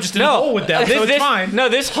 just in a hole with them, so it's fine. No,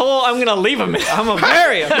 this hole, I'm gonna leave them in. I'm gonna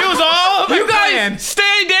bury him. It was all You guys,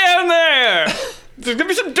 stay down there. There's gonna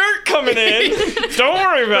be some dirt coming in. Don't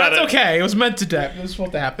worry about That's it. okay. It was meant to happen. It was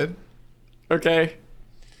supposed to happen. Okay.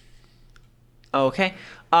 Okay.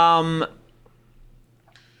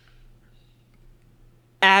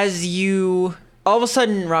 As you all of a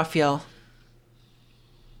sudden, Raphael,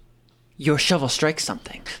 your shovel strikes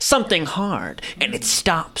something hard, and it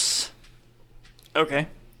stops. Okay.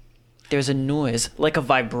 There's a noise like a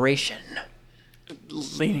vibration.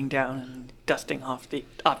 Leaning down and dusting off the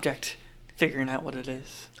object, figuring out what it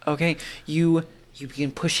is. Okay, you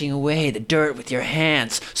begin pushing away the dirt with your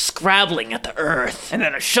hands, scrabbling at the earth. And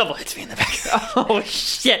then a shovel hits me in the back. Oh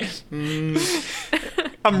shit!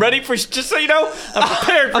 I'm ready for, just so you know, I'm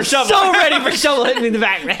prepared for shovel. So ready for shovel hitting me in the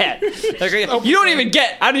back of the head. Okay, I don't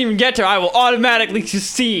even get to her. I will automatically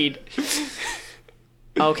succeed.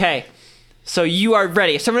 Okay, so you are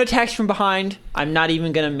ready. If someone attacks from behind, I'm not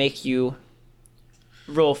even gonna make you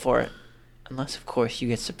roll for it. Unless, of course, you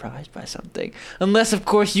get surprised by something. Unless, of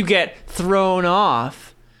course, you get thrown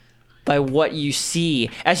off by what you see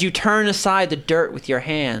as you turn aside the dirt with your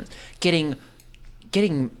hands, getting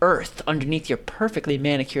earth underneath your perfectly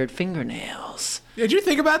manicured fingernails. Did you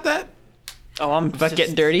think about that? Oh, I'm About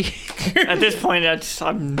getting dirty? At this point,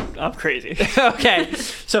 I'm crazy. Okay,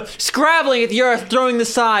 so scrabbling at the earth, throwing the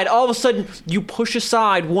side, all of a sudden you push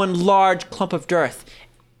aside one large clump of dirt,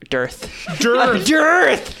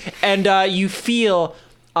 and you feel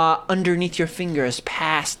underneath your fingers,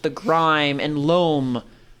 past the grime and loam,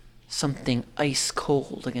 something ice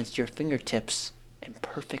cold against your fingertips and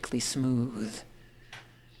perfectly smooth.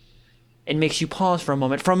 It makes you pause for a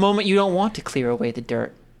moment. For a moment, you don't want to clear away the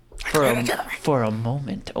dirt. For a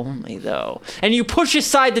moment only, though. And you push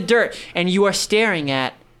aside the dirt, and you are staring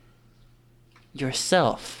at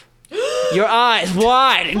yourself. Your eyes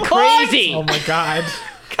wide and crazy. Oh my god.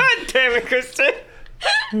 God damn it, Kristen.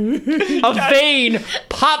 A vein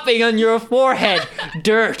popping on your forehead.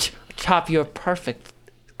 Dirt atop your perfect,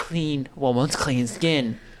 clean, well, once clean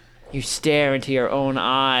skin. You stare into your own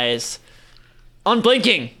eyes.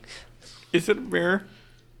 Unblinking. Is it a mirror?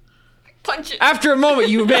 Punch it. After a moment,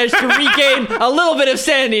 you manage to regain a little bit of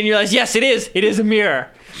sanity and you realize, yes, it is. It is a mirror.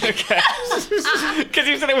 Okay. Because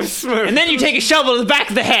you said it was smooth. And then you take a shovel to the back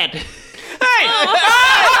of the head. Hey!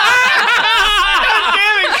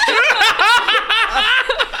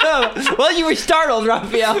 Well, you were startled,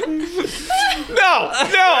 Raphael. No,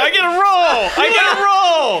 I get a roll.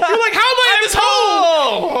 You're like, how am I in this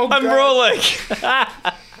hole? Oh, I'm God. rolling.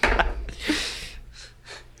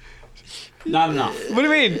 Not enough. What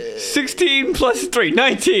do you mean? 16 plus 3,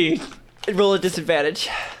 19. Roll a disadvantage.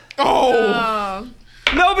 Oh.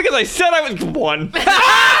 No, because I said I was 1. Go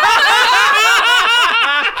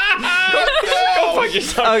fuck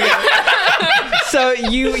yourself. Okay. So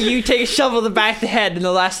you take a shovel to the back of the head, and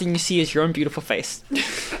the last thing you see is your own beautiful face.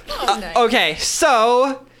 Nice. Okay,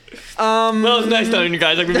 so Well, it's nice knowing you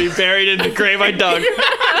guys. I'm gonna be buried in the grave I dug.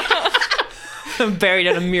 I'm buried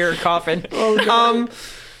in a mirror coffin.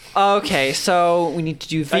 Okay, so we need to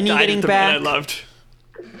do I Vinny died getting with the back. man I loved.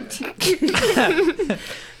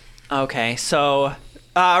 Okay, so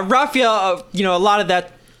Raphael, a lot of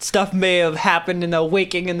that stuff may have happened in the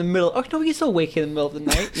waking in the middle. Oh no, he's still waking in the middle of the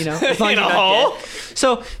night. As long as In you're a not hole? dead.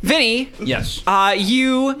 So Vinny, Yes. so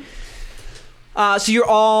you're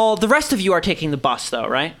all. The rest of you are taking the bus, though,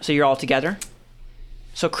 right? So you're all together.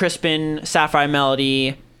 So Crispin, Sapphire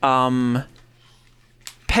Melody,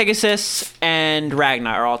 Pegasus, and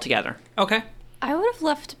Ragnar are all together. Okay. I would have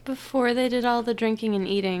left before they did all the drinking and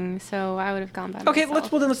eating, so I would have gone by Okay,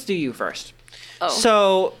 myself. let's do you first. Oh.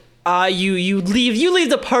 So you leave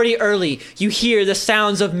the party early. You hear the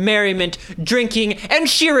sounds of merriment, drinking, and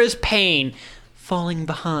Shira's pain falling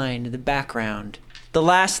behind in the background. The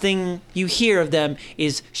last thing you hear of them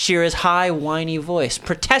is Shira's high, whiny voice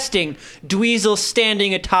protesting Dweezil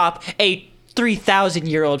standing atop a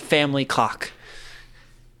 3,000-year-old family clock.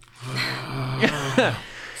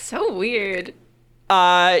 So weird.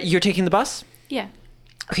 You're taking the bus? Yeah.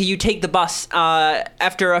 Okay, you take the bus.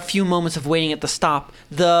 After a few moments of waiting at the stop,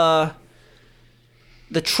 the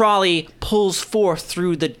trolley pulls forth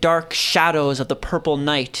through the dark shadows of the purple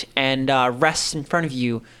night and rests in front of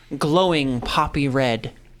you, glowing poppy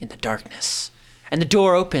red in the darkness. And the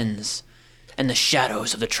door opens, and the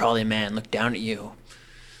shadows of the trolley man look down at you.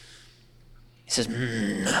 He says,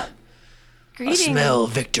 I Greetings. smell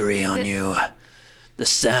victory on you. The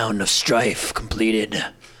sound of strife completed.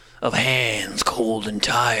 Of hands cold and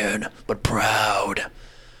tired, but proud.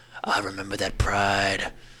 I remember that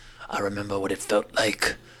pride. I remember what it felt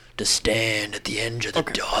like to stand at the edge of the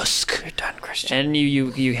dusk. You're done, Christian. And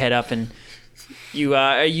you head up and you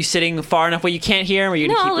are you sitting far enough where you can't hear him, or you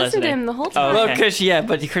No, keep I'll listen to listening? him the whole time. Oh, Well, okay.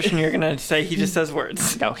 but Christian, you're gonna say he just says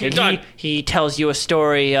words. Okay, You're done. he tells you a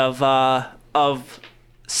story of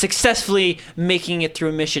successfully making it through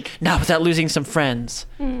a mission, not without losing some friends,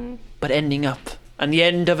 but ending up on the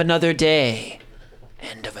end of another day.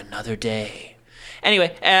 End of another day.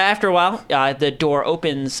 Anyway, after a while, the door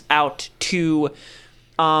opens out to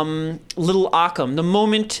Little Occam. The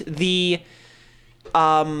moment the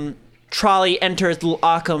trolley enters Little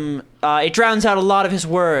Occam, it drowns out a lot of his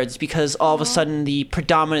words because all of a sudden the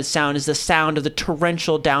predominant sound is the sound of the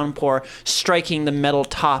torrential downpour striking the metal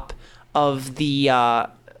top of the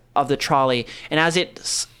trolley. And as it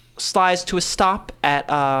slides to a stop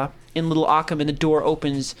at in Little Occam and the door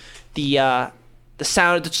opens, the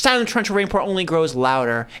sound of the torrential rainpour only grows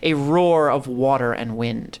louder, a roar of water and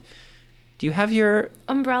wind. Do you have your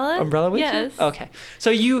Umbrella? umbrella with yes. you? Okay. So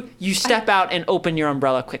you step out and open your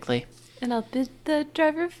umbrella quickly. And I'll bid the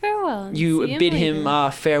driver farewell. And You see bid later.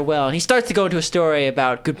 him farewell, and he starts to go into a story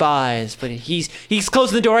about goodbyes, but he's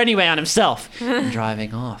closing the door anyway on himself and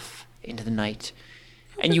driving off into the night.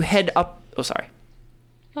 And you head up. Oh, sorry.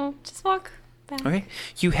 Oh, just walk back. Okay.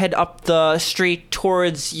 You head up the street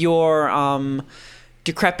towards your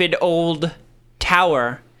decrepit old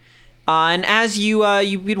tower. And as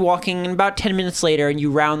you've been walking, and about 10 minutes later, and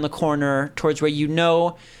you round the corner towards where you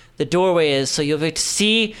know the doorway is, so you'll be able to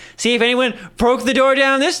see if anyone broke the door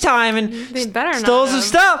down this time and They better not stole some have.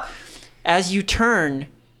 stuff. As you turn,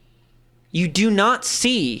 you do not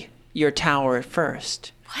see your tower at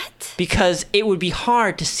first. What? Because it would be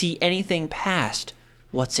hard to see anything past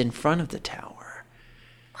what's in front of the tower.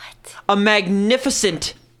 What? a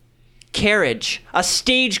magnificent carriage, a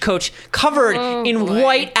stagecoach covered in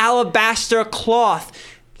white alabaster cloth,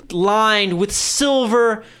 lined with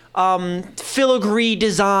silver filigree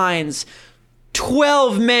designs.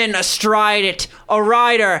 12 men astride it, a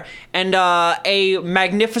rider, and a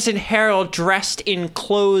magnificent herald dressed in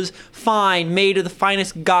clothes fine, made of the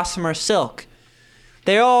finest gossamer silk.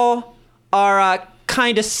 They all are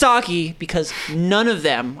kind of soggy because none of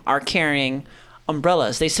them are carrying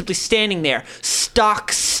umbrellas. They're simply standing there,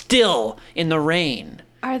 stock still in the rain.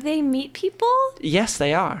 Are they meat people? Yes,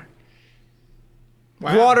 they are.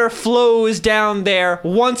 Wow. Water flows down their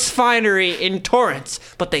once finery in torrents,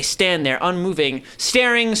 but they stand there unmoving,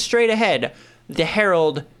 staring straight ahead, the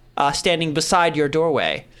herald standing beside your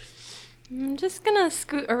doorway. I'm just gonna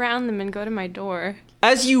scoot around them and go to my door.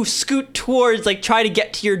 As you scoot towards, like, try to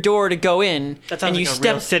get to your door to go in, That sounds and you like a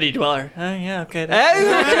step. real city dweller. Yeah,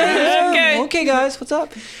 okay. Okay, guys, what's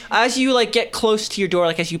up? As you like get close to your door,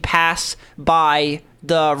 like as you pass by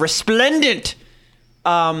the resplendent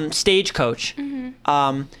stagecoach,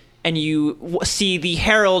 and you see the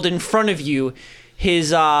herald in front of you,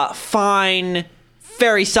 his fine,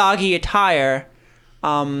 very soggy attire.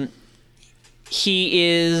 He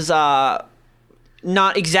is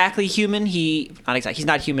not exactly human. He's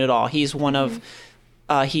not human at all. He's one of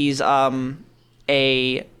he's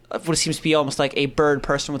a what seems to be almost like a bird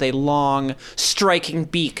person with a long, striking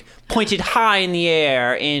beak pointed high in the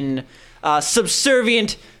air in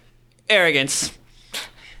subservient arrogance.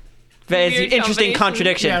 It's an Weird interesting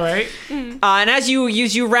combination. contradiction. Yeah, right? And as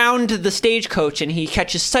you round the stagecoach and he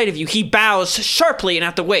catches sight of you, he bows sharply and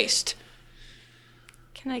at the waist.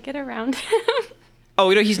 Can I get around him? Oh,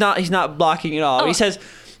 he's not blocking at all. Oh. He says,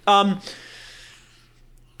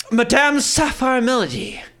 Madame Sapphire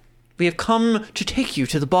Melody, we have come to take you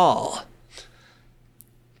to the ball.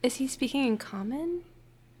 Is he speaking in common?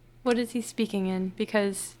 What is he speaking in?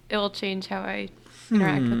 Because it will change how I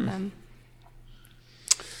interact with them.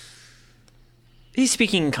 He's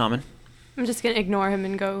speaking in common. I'm just gonna ignore him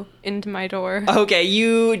and go into my door. Okay,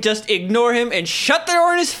 you just ignore him and shut the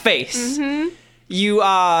door in his face. You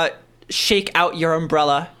shake out your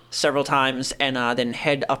umbrella several times and then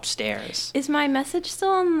head upstairs. Is my message still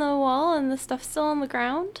on the wall and the stuff still on the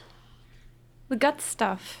ground? The gut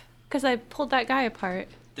stuff. Because I pulled that guy apart.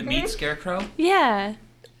 The meat scarecrow? Yeah.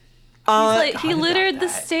 He littered the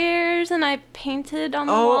stairs and I painted on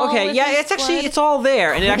the wall. Oh, okay. with Yeah, his it's actually blood. it's all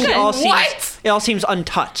there, and it actually all seems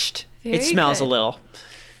untouched. It Very smells a good. little.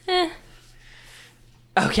 Eh.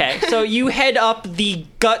 Okay, so you head up the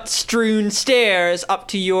gut-strewn stairs up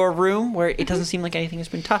to your room, where it doesn't seem like anything has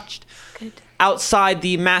been touched. Good. Outside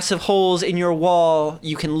the massive holes in your wall,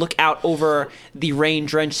 you can look out over the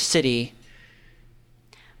rain-drenched city.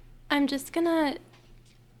 I'm just gonna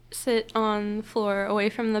sit on the floor away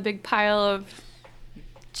from the big pile of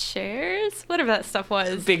chairs, whatever that stuff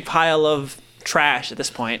was. Big pile of trash at this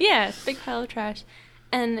point. Yeah, big pile of trash,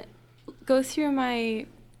 and go through my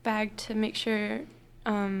bag to make sure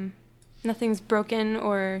nothing's broken,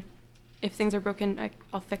 or if things are broken,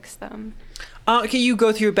 I'll fix them. Okay, you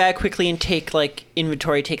go through your bag quickly and take like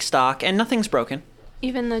inventory, take stock, and nothing's broken.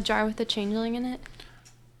 Even the jar with the changeling in it.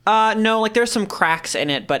 No, like there's some cracks in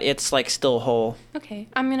it, but it's like still whole. Okay,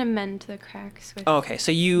 I'm gonna mend the cracks with. Okay,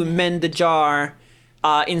 so you mend the jar.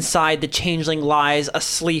 Inside, the changeling lies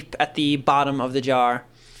asleep at the bottom of the jar.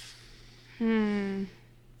 Is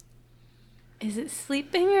it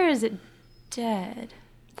sleeping or is it dead?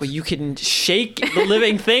 Well, you can shake the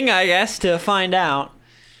living thing, I guess, to find out.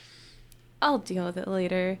 I'll deal with it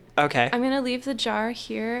later. Okay. I'm gonna leave the jar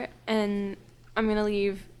here, and I'm gonna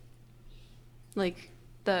leave like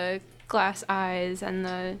the glass eyes and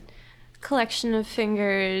the collection of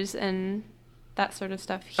fingers and that sort of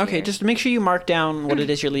stuff here. Okay, just make sure you mark down what it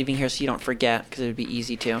is you're leaving here so you don't forget, because it would be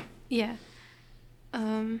easy to. Yeah.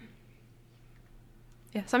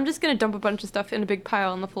 Yeah, so I'm just gonna dump a bunch of stuff in a big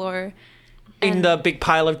pile on the floor. In and- the big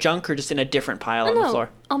pile of junk, or just in a different pile on the floor?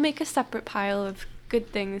 I'll make a separate pile of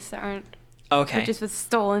good things that aren't Okay. purchased with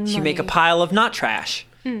stolen money. So you make a pile of not trash.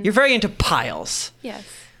 You're very into piles. Yes.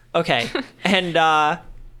 Okay. And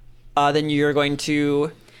then you're going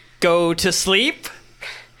to go to sleep?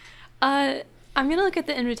 I'm gonna look at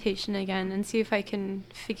the invitation again and see if I can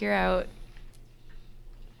figure out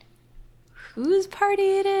whose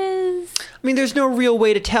party it is. I mean, there's no real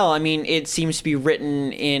way to tell. I mean, it seems to be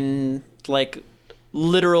written in, like,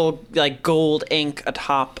 literal, like, gold ink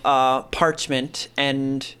atop parchment.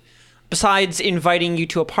 And besides inviting you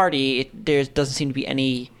to a party, there doesn't seem to be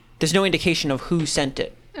any... There's no indication of who sent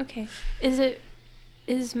it. Okay.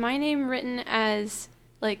 Is my name written as,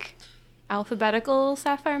 like, alphabetical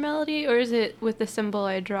Sapphire Melody, or is it with the symbol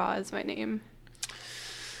I draw as my name?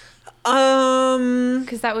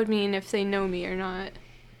 Because that would mean if they know me or not.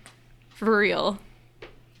 For real.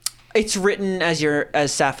 It's written as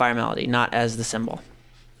Sapphire Melody, not as the symbol.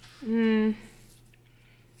 I'm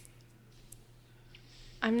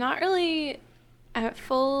not really at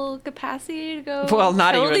full capacity to go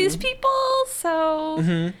not kill even. these people, so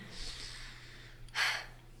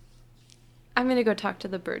I'm gonna go talk to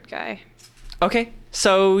the bird guy. Okay,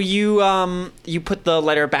 so you put the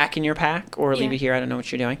letter back in your pack, or leave Yeah. it here. I don't know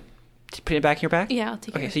what you're doing. Put it back in your pack? Yeah, I'll take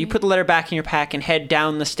it. Okay, with so you me. put the letter back in your pack and head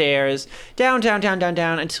down the stairs, down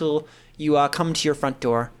until you come to your front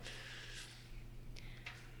door.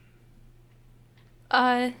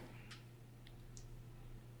 And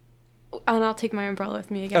I'll take my umbrella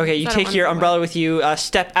with me again. Okay, you 'cause I don't take your wanna go umbrella wet. with you,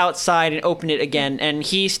 step outside and open it again, and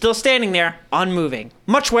he's still standing there, unmoving,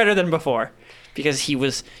 much wetter than before, because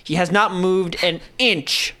he has not moved an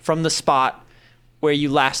inch from the spot where you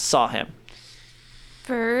last saw him.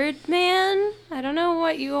 Birdman? I don't know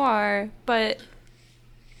what you are, but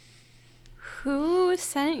who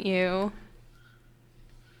sent you?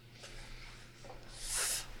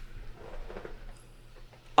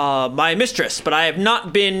 My mistress, but I have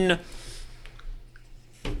not been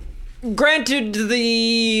granted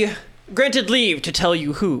leave to tell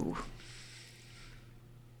you who.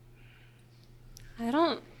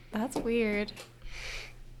 That's weird.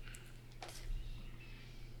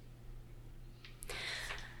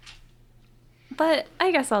 But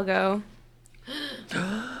I guess I'll go.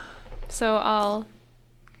 So I'll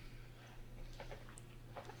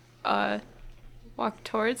walk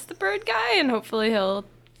towards the bird guy, and hopefully he'll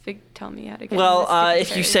tell me how to get. Well, in this stupid if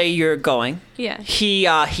you carriage. say you're going, Yeah.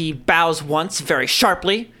 he bows once very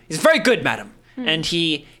sharply. He's very good, madam. And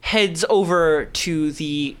he heads over to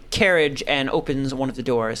the carriage and opens one of the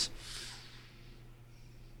doors.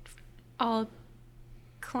 I'll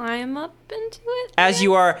climb up into it. As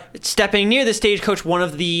you are stepping near the stagecoach, one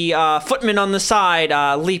of the footmen on the side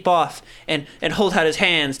leap off and hold out his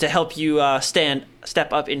hands to help you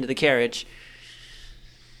step up into the carriage.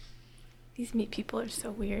 These meat people are so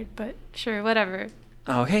weird, but sure, whatever.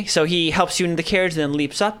 Okay, so he helps you into the carriage, then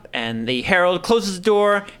leaps up, and the herald closes the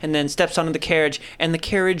door, and then steps onto the carriage, and the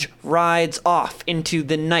carriage rides off into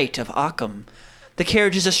the night of Occam. The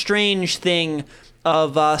carriage is a strange thing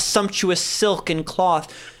of sumptuous silk and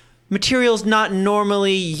cloth, materials not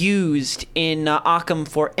normally used in Occam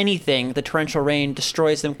for anything. The torrential rain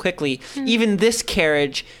destroys them quickly. Even this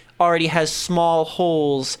carriage already has small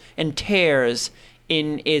holes and tears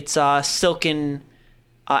in its silken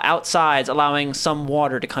outsides, allowing some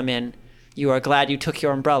water to come in. You are glad you took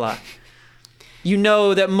your umbrella. You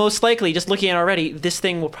know that most likely, just looking at it already, this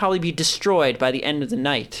thing will probably be destroyed by the end of the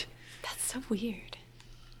night. That's so weird.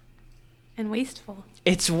 And wasteful.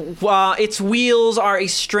 Its wheels are a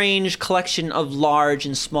strange collection of large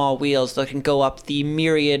and small wheels that can go up the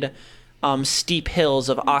myriad steep hills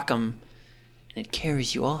of Occam. And it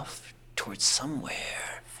carries you off towards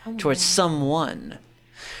somewhere. Towards someone.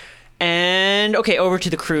 And, okay, over to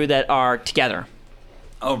the crew that are together.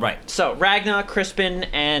 Oh, right. So, Ragna, Crispin,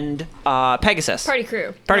 and Pegasus. Party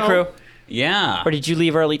crew. Party crew. Yeah. Or did you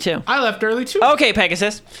leave early too? I left early too. Okay,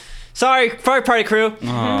 Pegasus. Sorry, party crew.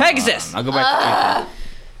 Pegasus, I'll go back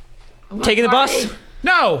to taking the bus?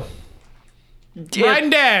 No. Yeah. Ride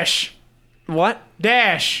and Dash. What?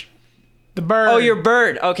 Dash. The bird. Oh, your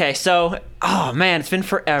bird. Okay, so, oh man, it's been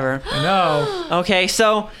forever. I know. Okay,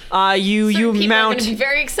 so you Certain people are mount gonna be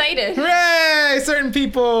very excited. Hooray! Certain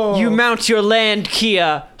people. you mount your land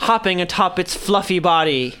Kia, hopping atop its fluffy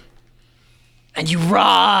body, and you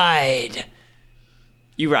ride.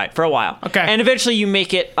 You ride for a while. Okay. And eventually you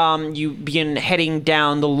make it, you begin heading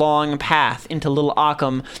down the long path into Little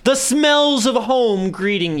Occam, the smells of home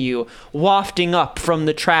greeting you, wafting up from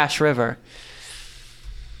the trash river.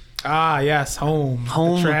 Ah, yes, home. The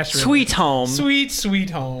Home, trash river. sweet home. Sweet,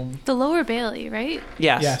 sweet home. The Lower Bailey, right?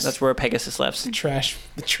 Yes, Yes. that's where Pegasus lives. The trash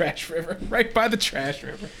river. Right by the trash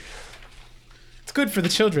river. It's good for the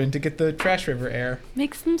children to get the trash river air.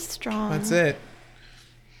 Makes them strong. That's it.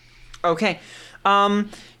 Okay.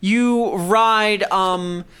 You ride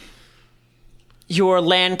your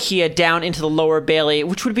land Kia down into the Lower Bailey,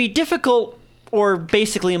 which would be difficult or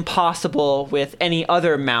basically impossible with any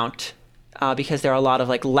other mount, because there are a lot of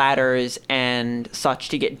like ladders and such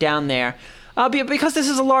to get down there. Because this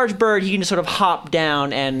is a large bird, you can just sort of hop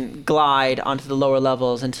down and glide onto the lower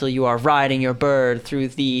levels until you are riding your bird through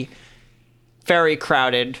the very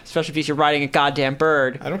crowded, especially if you're riding a goddamn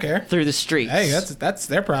bird, I don't care. through the streets. Hey, that's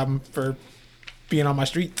their problem for being on my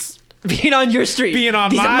streets. Being on your street. Being on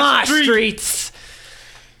These my are my street. streets.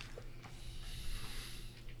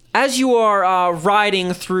 As you are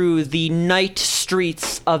riding through the night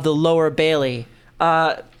streets of the Lower Bailey,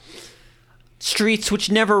 streets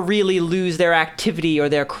which never really lose their activity or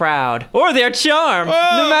their crowd or their charm,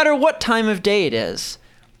 no matter what time of day it is,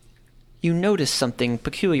 you notice something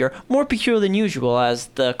peculiar, more peculiar than usual, as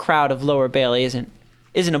the crowd of Lower Bailey isn't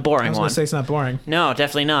a boring I was one. going to say it's not boring. No,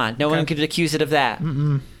 definitely not. No one could accuse it of that.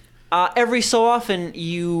 Every so often,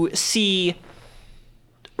 you see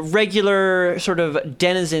regular sort of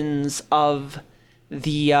denizens of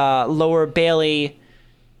the Lower Bailey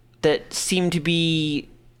that seem to be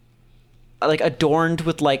like adorned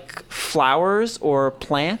with like flowers or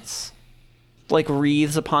plants, like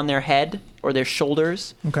wreaths upon their head or their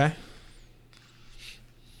shoulders. Okay.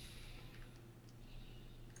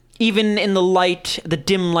 Even in the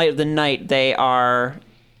dim light of the night, they are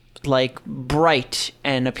like bright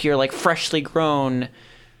and appear like freshly grown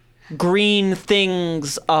green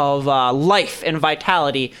things of life and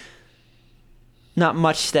vitality. Not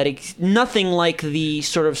much nothing like the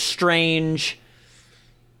sort of strange,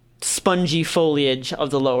 spongy foliage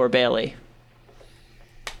of the Lower Bailey.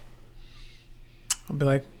 I'll be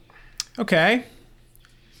like, okay,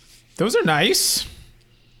 those are nice.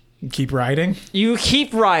 And keep riding. You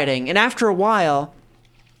keep riding, and after a while,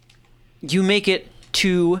 you make it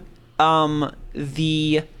to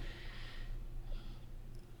the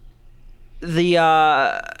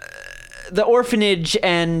orphanage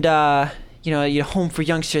and home for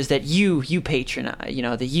youngsters that you patronize. You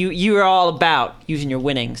know that you are all about using your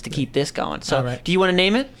winnings to keep this going. So, Right. Do you want to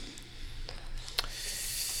name it?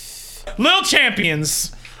 Little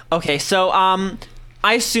Champions. Okay, so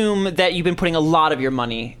I assume that you've been putting a lot of your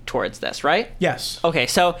money towards this, right? Yes. Okay,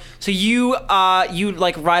 so you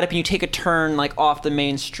like ride up and you take a turn like off the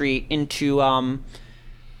main street into one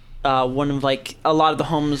of like a lot of the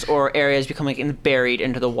homes or areas become like buried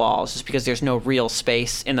into the walls just because there's no real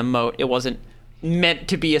space in the moat. It wasn't meant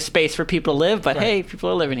to be a space for people to live, but hey, people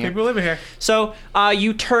are living here. People living here. So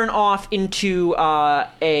you turn off into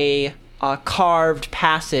a carved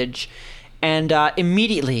passage, and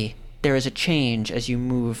immediately there is a change as you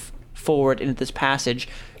move forward into this passage.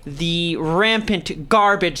 The rampant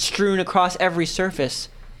garbage strewn across every surface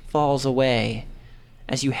falls away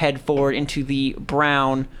as you head forward into the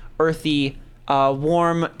brown, earthy,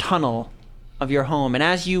 warm tunnel of your home. And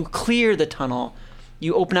as you clear the tunnel,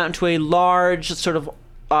 you open out into a large sort of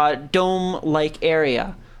dome-like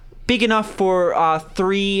area, big enough for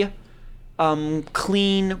three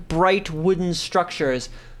clean, bright wooden structures.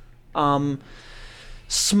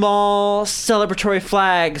 Small celebratory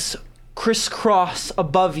flags crisscross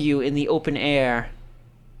above you in the open air,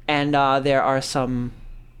 and there are some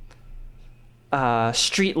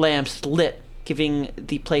street lamps lit, giving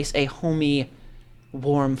the place a homey,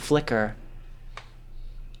 warm flicker.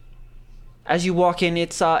 As you walk in,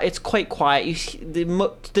 it's quite quiet. You see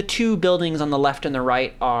the two buildings on the left and the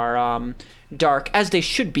right are dark, as they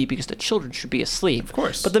should be, because the children should be asleep. Of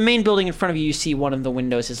course. But the main building in front of you, you see one of the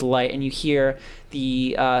windows is light, and you hear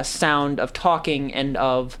the sound of talking and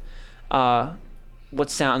of what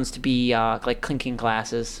sounds to be like clinking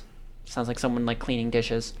glasses. Sounds like someone like cleaning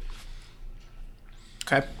dishes.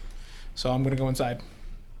 Okay. So I'm going to go inside.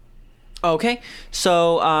 Okay,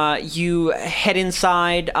 so you head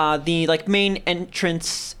inside. The like main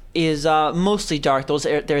entrance is mostly dark.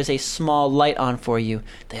 There is a small light on for you.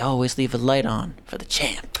 They always leave a light on for the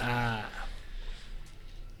champ.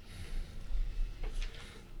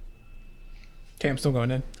 Okay, I'm still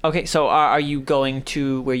going in. Okay, so are you going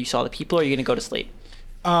to where you saw the people, or are you going to go to sleep?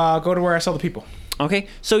 Go to where I saw the people. Okay,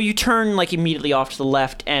 so you turn like immediately off to the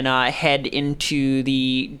left and head into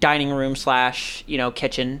the dining room /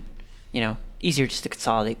 kitchen. Easier just to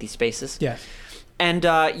consolidate these spaces. Yeah. And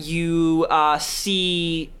you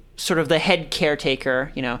see sort of the head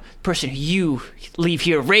caretaker, person who you leave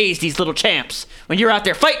here, raise these little champs when you're out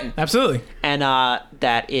there fighting. Absolutely. And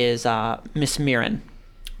that is Miss Mirren.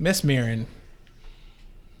 Miss Mirren.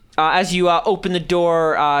 As you open the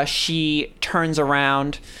door, she turns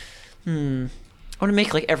around. I want to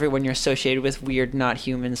make like everyone you're associated with weird, not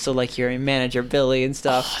humans. So like your manager Billy and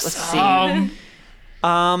stuff. Awesome.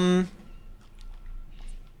 Let's see.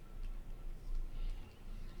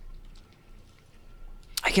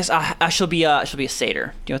 I guess she'll be a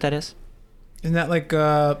satyr. Do you know what that is? Isn't that like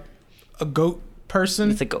a goat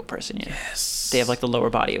person? It's a goat person. Yeah. Yes. They have like the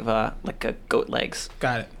lower body of like a goat legs.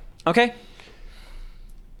 Got it. Okay.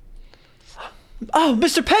 Oh,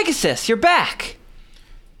 Mr. Pegasus, you're back.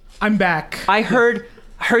 I'm back. I heard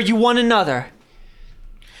you won another.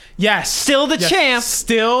 Yes. Still the champ.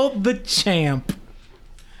 Still the champ.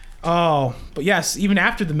 Oh, but yes, even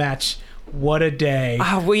after the match, What a day.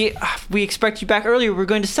 We expect you back earlier. We're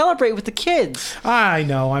going to celebrate with the kids. I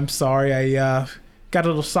know. I'm sorry. I got a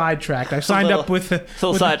little sidetracked. I signed up with a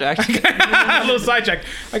Little sidetrack. a little sidetracked.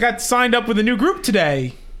 I got signed up with a new group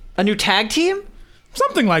today. A new tag team?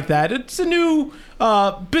 Something like that. It's a new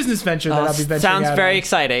business venture that I'll be venturing Sounds out very on.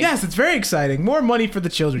 exciting. Yes, it's very exciting. More money for the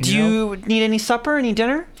children. Do know? you need any supper, any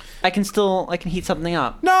dinner? I can heat something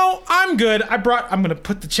up. No, I'm good. I'm gonna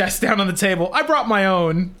put the chest down on the table. I brought my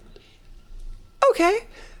own. Okay.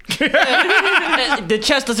 The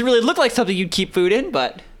chest doesn't really look like something you'd keep food in,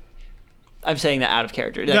 but I'm saying that out of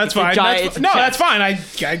character. Like, That's it's a fine. giant- That's it's a no, chest. that's fine. I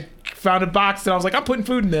found a box and I was like, I'm putting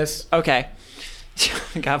food in this. Okay.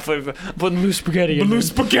 Got put loose spaghetti in Blue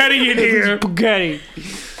spaghetti in here. Spaghetti.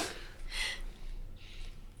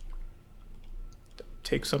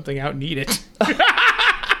 Take something out and eat it.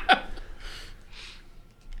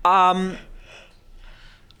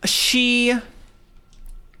 She.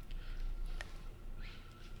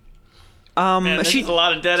 Man, this is a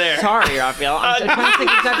lot of dead air. Sorry, Raphael. I'm trying to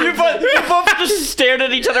think exactly. You both just stared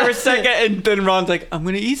at each other for a second, and then Ron's like, "I'm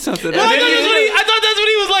gonna eat something." I thought that's what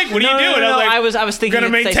he was like. What are you doing? No, I was like, I was thinking.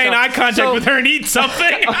 gonna you'd say maintain so. eye contact So- with her and eat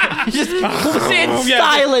something. Just sit in Yeah.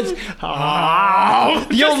 silence. Oh,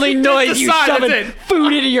 The only noise you decide, shoving that's it.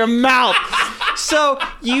 food into your mouth. So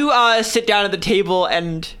you sit down at the table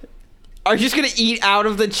and are you just gonna eat out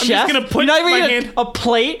of the chest? gonna put You're not even my gonna hand- a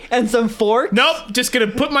plate and some fork. Nope, just gonna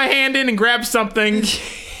put my hand in and grab something.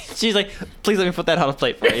 She's like, please let me put that on a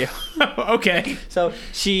plate for you. Okay. So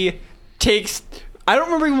she takes. I don't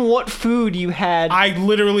remember even what food you had. I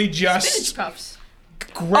literally just Spinach puffs.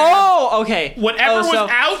 grabbed Oh, okay. whatever Oh, so-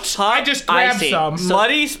 was out. I just I grabbed see. some.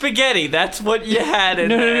 Muddy spaghetti. That's what you had in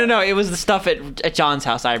No, there. no. It was the stuff at John's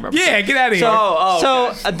house. I remember. Yeah, get out of here.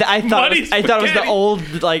 I thought Muddy I thought it was the spaghetti.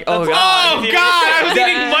 old like Oh God! I was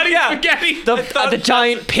eating muddy Yeah. spaghetti. the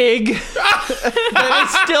giant pig that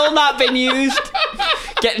has still not been used,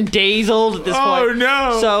 getting dazzled at this Oh, point.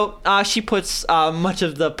 no. So she puts much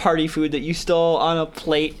of the party food that you stole on a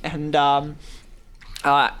plate, and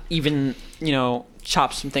even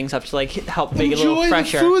chop some things up to like help make it a little Enjoy the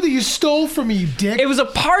fresher. food that you stole from me, you dick. It was a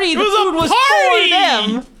party. The was a food was party! for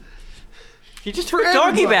them. You just threw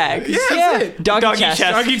doggy bags. Yeah, Yeah, that's it. doggy, Doggy chest.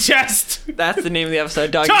 chest. Doggy chest. That's the name of the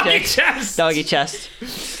episode. Doggy, Doggy chest. chest. Doggy chest.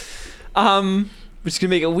 We're just gonna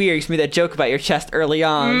make it weird. You made that joke about your chest early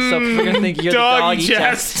on, so we're gonna think you're the doggy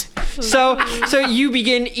chest. So you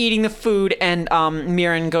begin eating the food, and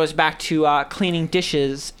Mirren goes back to cleaning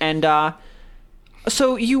dishes. And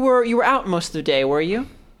so you were out most of the day, were you?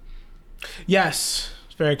 Yes,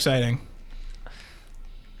 it's very exciting.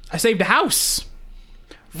 I saved a house.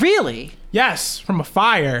 Really? Yes, from a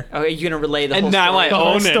fire. Okay, you're gonna relay the And whole now story. The whole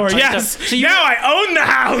Own it. story. Yes. So you- now I own the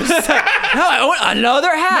house. No, I own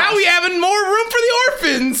another house. now we have more room for the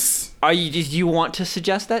orphans. Do you want to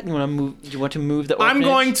suggest that? You want to move? Do you want to move the I'm orphanage?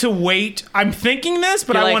 going to wait. I'm thinking this,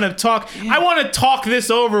 but You're I like- want to talk. I want to talk this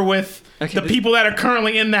over with Okay, the people that are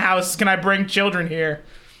currently in the house. Can I bring children here?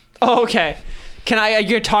 Oh, okay. Can I? You're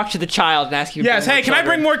gonna talk to the child and ask you. to Yes. bring Hey, more can I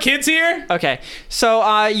children. bring more kids here? Okay,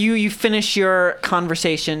 so you finish your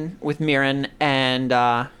conversation with Mirren and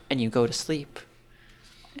you go to sleep.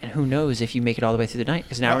 And who knows if you make it all the way through the night?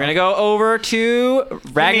 Because now we're gonna go over to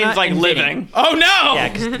Ragnar means like and living. Oh no! Vinny. Yeah,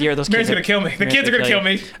 because you're those kids. Mary's gonna kill me. The kids are gonna kill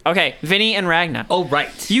me. Okay, Vinny and Ragnar. Oh, right.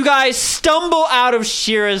 You guys stumble out of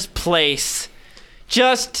Shira's place.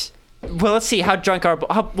 Well, let's see how drunk are.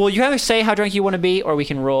 Well, you either say how drunk you want to be, or we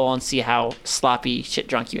can roll and see how sloppy shit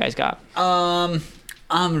drunk you guys got. I'm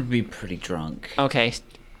gonna be pretty drunk. Okay,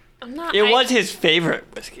 I'm not. It was his favorite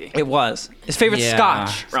whiskey. it was his favorite Yeah. Scotch,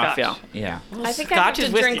 Scotch. Raphael. Yeah. I think I Scotch have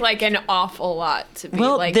is to drink whiskey. like an awful lot to be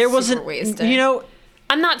Well, like there super wasn't. wasted.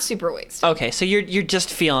 I'm not super wasted. Okay, so you're just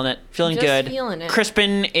feeling it, feeling Just good. feeling it.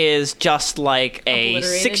 Crispin is just like a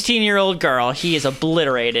Obliterated. 16-year-old girl. He is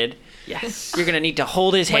obliterated. Yes. You're gonna need to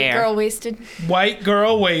hold his White hair. girl wasted. White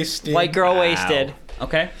girl wasted. White girl Wow. wasted.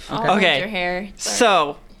 Okay. I'll Okay. hold Okay. your hair. Sorry.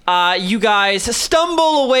 So, you guys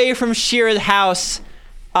stumble away from Shira's house.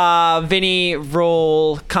 Vinny,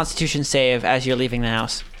 roll Constitution save as you're leaving the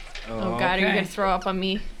house. Oh god, are you Okay. gonna throw up on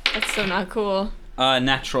me? That's so not cool.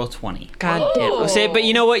 Natural 20. God damn. Ooh. Say, but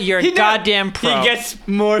you know what? You're a He never- goddamn pro. He gets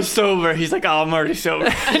more sober. He's like, oh, I'm already sober.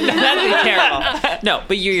 That'd be terrible. No,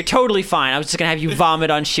 but you're totally fine. I was just gonna have you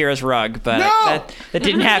vomit on Shira's rug, but No! that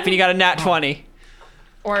didn't happen. You got a nat 20.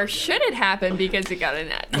 Or should it happen because you got a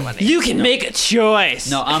nat 20? You can make a choice.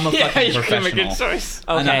 No, I'm a yeah, fucking you're gonna make a professional. good choice.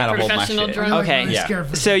 I know how to hold my Professional shit. drunk. Okay. Really Yeah. scared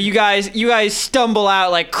for So you guys stumble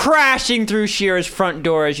out like crashing through Shira's front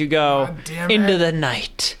door as you go God damn into it. the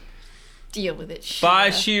night. Deal with it. Bye,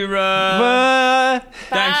 Shira. Shira.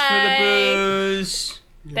 Thanks for the Bye. booze.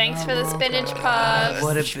 Thanks for the spinach puffs.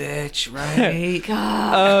 What a bitch, right?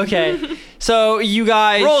 Okay. So you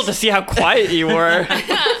guys Roll to see how quiet you were. you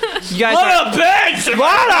guys are, bitch!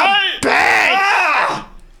 What a bitch!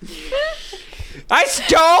 I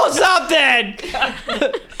stole something.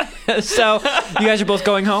 So you guys are both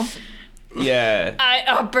going home. Yeah. I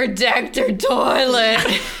upper decked her toilet.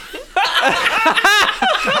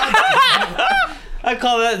 I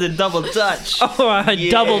call that the double Dutch. Oh, a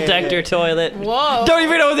double-decker toilet. Whoa. Don't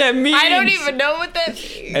even know what that means. I don't even know what that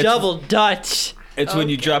means. Double Dutch. It's when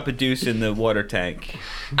you drop a deuce in the water tank.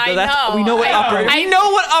 I know. We know what upper. I We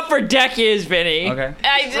know what upper deck is, Vinny. Okay.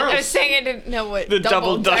 I was saying I didn't know what The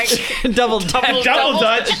double deck. Dutch. Double Dutch. Double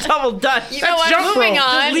Dutch. Double Dutch. You know what? Moving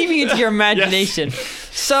on. Leaving it to your imagination.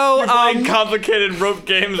 So, Playing complicated rope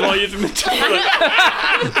games while using the toilet.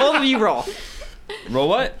 both of you roll. Roll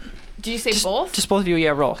what? Did you say both? Just both of you, yeah,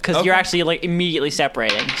 roll. Because you're Okay. actually, like, immediately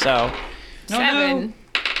separating. So, 7.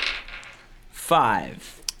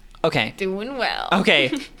 5. okay. Doing well.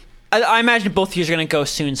 Okay. I imagine both of you are going to go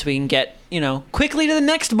soon so we can get, quickly to the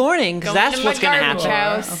next morning. Because Going that's to what's my going to garbage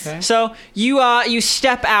happen. house. Okay. So, you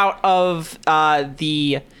step out of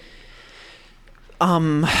the...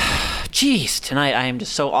 Jeez, tonight I am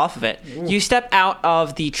just so off of it. You step out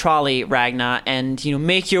of the trolley, Ragna, and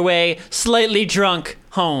make your way slightly drunk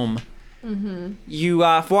home. Mm-hmm. You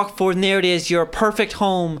walk forward, and there it is, your perfect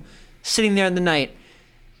home, sitting there in the night.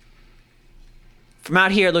 From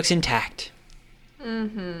out here, it looks intact.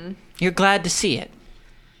 Mm-hmm. You're glad to see it.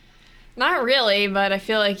 Not really, but I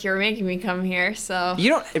feel like you're making me come here, so. You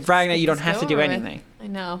don't, Ragna. You don't Let's have to go do over it. anything. I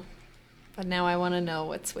know. But now I want to know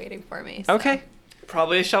what's waiting for me. So. Okay.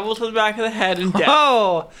 Probably a shovel to the back of the head and death.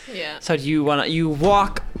 Oh. Yeah. So do you want to? You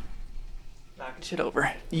walk. Knock shit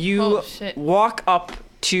over. You Oh, shit. walk up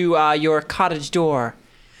to your cottage door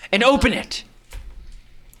and open it.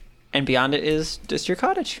 And beyond it is just your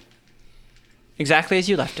cottage. Exactly as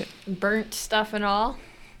you left it. Burnt stuff and all.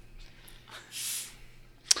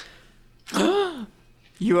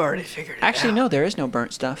 You already figured it Actually, out. no, there is no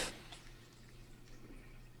burnt stuff.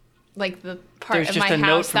 Like the part There's of just my a note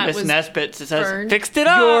house from that Miss was Nesbitt that says, burned. fixed it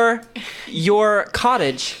up. Your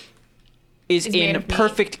cottage is Is made in of meat.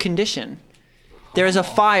 perfect condition. There is a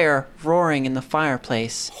fire roaring in the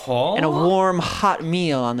fireplace and a warm, hot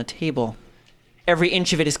meal on the table. Every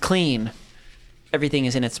inch of it is clean. Everything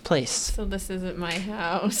is in its place. So this isn't my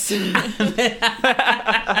house.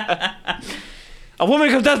 A woman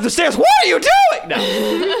comes down the stairs. What are you doing?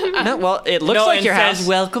 No. No, well, it looks like and your says, house.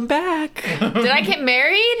 welcome back. Did I get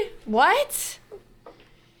married? What?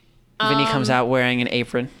 Vinny comes out wearing an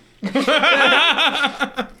apron.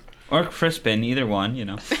 Or Crispin, either one,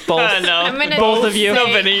 Both. I'm gonna Both of you. say No,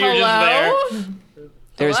 Vinny, you're just hello?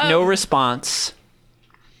 There's Hello? no response.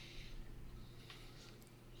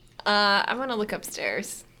 I'm gonna look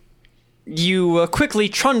upstairs. You quickly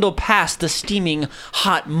trundle past the steaming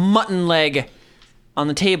hot mutton leg on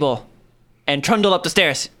the table and trundle up the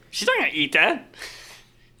stairs. She's not gonna eat that.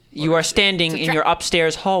 You are standing in your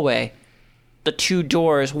upstairs hallway. The two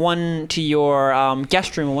doors, one to your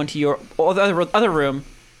guest room and one to your other room,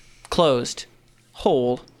 closed.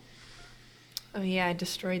 Hold. Oh yeah, I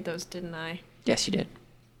destroyed those, didn't I? Yes, you did.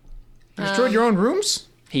 You destroyed your own rooms?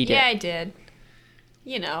 He did. Yeah, I did.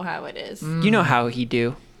 You know how it is. You know how he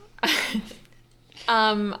do.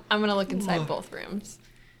 I'm gonna look inside both rooms.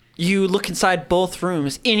 You look inside both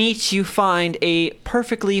rooms. In each, you find a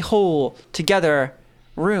perfectly whole, together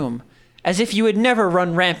room. As if you had never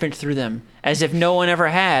run rampant through them. As if no one ever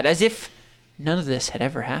had. As if none of this had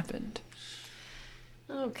ever happened.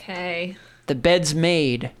 Okay. The bed's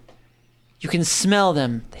made. You can smell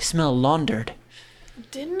them. They smell laundered.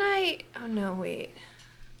 Didn't I? Oh no, wait.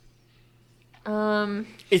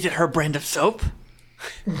 Is it her brand of soap?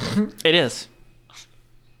 It is.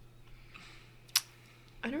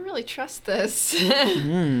 I don't really trust this.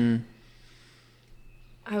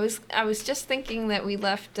 I was just thinking that we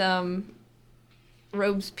left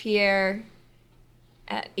Robespierre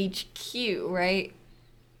at HQ, right?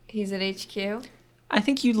 He's at HQ? I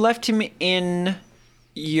think you left him in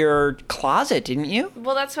your closet, didn't you?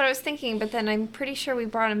 Well, that's what I was thinking, but then I'm pretty sure we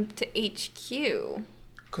brought him to HQ.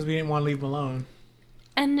 Because we didn't want to leave him alone.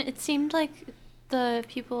 And it seemed like the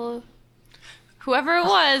people, whoever it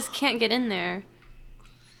was, can't get in there.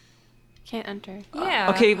 Can't enter. Yeah.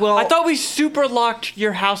 Okay, well... I thought we super locked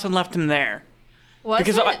your house and left him there. Was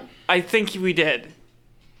Because it? I think we did.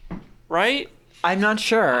 Right? I'm not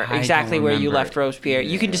sure I exactly don't where you remember left Robespierre.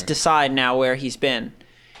 You can just either. decide now where he's been.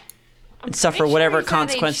 And suffer pretty sure whatever he's at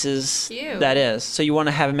consequences HQ. that is. So you want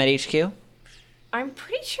to have him at HQ? I'm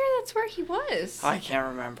pretty sure that's where he was. I can't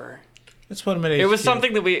remember. Let's put him at HQ. It was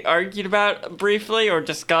something that we argued about briefly or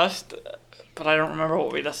discussed, but I don't remember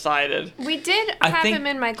what we decided. We did I have think- him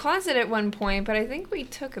in my closet at one point, but I think we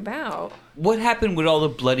took him out. What happened with all the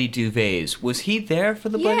bloody duvets? Was he there for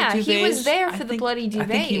the bloody Yeah, duvets? he was there for the think- bloody I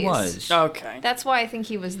think he duvets. was. Okay. That's why I think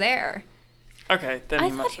he was there. Okay, then I he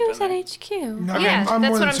thought must he have was been at there. HQ. No, Yeah, I'm that's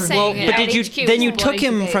more what than I'm certain. saying. But At did you? HQ, Then you what took did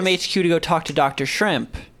him you from base? HQ to go talk to Dr.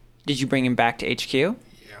 Shrimp. Did you bring him back to HQ?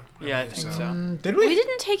 Yeah, I think so. Did we? We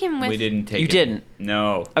didn't take him with. We didn't take You him. didn't?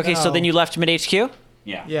 No. Okay, so No. then you left him at HQ.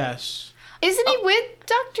 Yeah. Yes. Isn't he with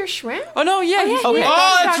Dr. Shrimp? Oh no, yeah. he's- Okay.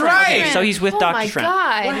 Oh, that's Dr. right. Shrimp. So he's with Oh Dr. my Shrimp.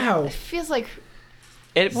 god! Wow. It feels like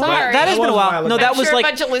That Sorry. has That been a was a while. while No, ago. that I'm was sure a like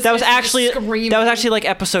bunch of that was listeners actually just screaming. that was actually like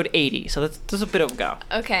episode 80. So that's a bit of ago.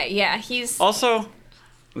 okay. Yeah, he's. Also,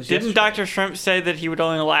 Was didn't yesterday. Dr. Shrimp say that he would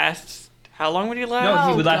only last? How long would he last? No,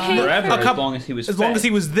 he Oh, would last God. forever A as couple- long as he was As long fed. as he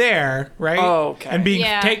was there, right? Oh, okay. And being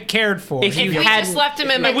Yeah. cared for. If He- you we had- just left him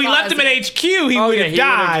in my if we left him at closet. HQ, he Oh, would yeah, have he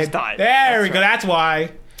would've died. just died. There That's we go. right. That's why.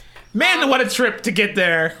 Man, what a trip to get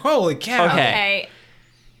there. Holy cow. Okay. Okay.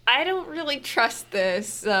 I don't really trust this,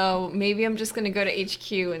 so maybe I'm just gonna go to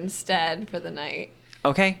HQ instead for the night.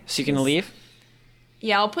 Okay, so you can leave.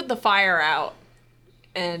 Yeah, I'll put the fire out,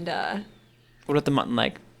 and What about the mutton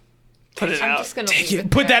leg? Put it I'm out. just gonna Take leave it.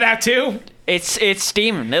 it Put there. that out too. It's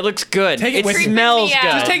steaming. It looks good. Take it with you. smells Creeping me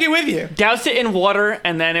good. out. Just take it with you. Douse it in water,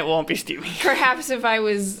 and then it won't be steamy. Perhaps if I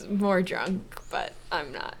was more drunk, but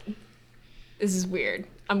I'm not. This is weird.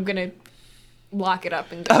 I'm gonna lock it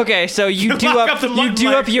up and go. Okay, so you do Lock up, up the you mutton do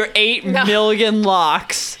leg. up your 8,000,000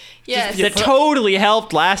 locks. Yes. That totally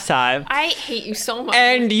helped last time. I hate you so much.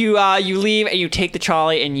 And you leave and you take the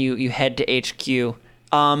trolley and you head to HQ.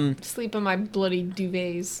 Sleep on my bloody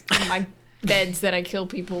duvets, on my beds that I kill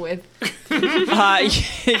people with.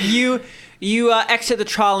 You exit the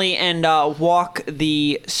trolley and walk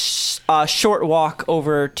the short walk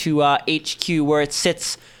over to HQ where it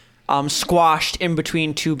sits squashed in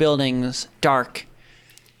between two buildings, dark.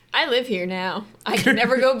 I live here now. I can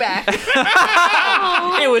never go back.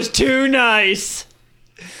 It was too nice.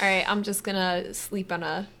 All right, I'm just gonna sleep on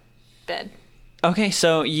a bed. Okay,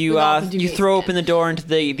 so you With all the you duvets throw in. open the door into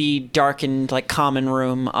the darkened like common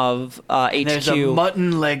room of HQ. There's a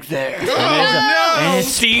mutton leg there. And it's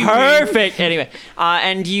Steamy. perfect. Anyway,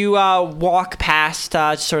 and you walk past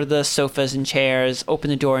sort of the sofas and chairs, open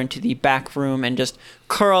the door into the back room, and just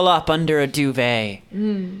curl up under a duvet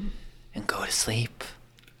and go to sleep.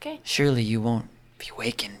 Okay. Surely you won't be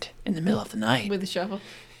wakened in the middle of the night With a shovel.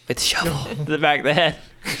 with a shovel to the back of the head.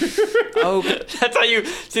 Oh, That's how you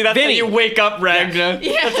see. That's Vinny. how you wake up, Ragnar.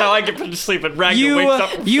 That's how I get put to sleep. And Ragnar wakes up.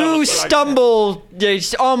 From you something. stumble,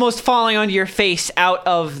 just almost falling onto your face out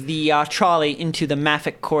of the trolley into the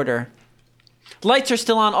Maffick Quarter. Lights are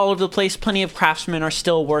still on all over the place. Plenty of craftsmen are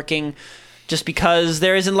still working. Just because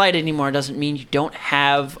there isn't light anymore doesn't mean you don't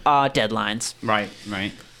have deadlines. Right.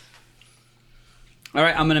 All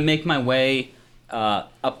right, I'm gonna make my way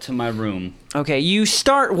up to my room. Okay, you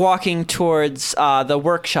start walking towards the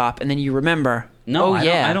workshop, and then you remember. No, oh I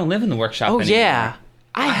yeah. don't live in the workshop Oh anymore. yeah.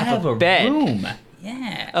 I have a bed. room.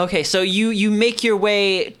 Yeah. Okay, so you make your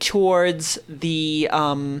way towards the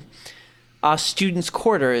students'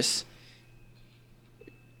 quarters.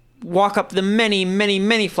 Walk up the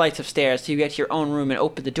many flights of stairs till you get to your own room and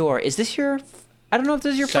open the door. Is this your? I don't know if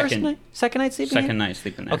this is your first Second. night. Second night sleeping. here? Second night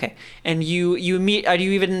sleeping there. Okay, and you meet. Are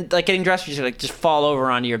you even like getting dressed, or just fall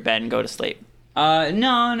over onto your bed and go to sleep? No,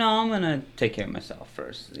 I'm gonna take care of myself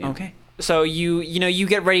first. you know. Okay. So you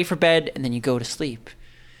get ready for bed and then you go to sleep.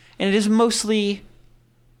 And it is mostly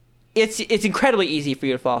it's incredibly easy for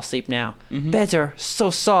you to fall asleep now. Mm-hmm. Beds are so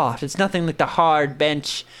soft. It's nothing like the hard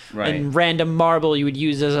bench Right. and random marble you would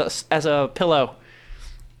use as a pillow.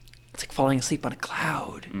 It's like falling asleep on a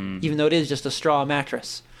cloud, even though it is just a straw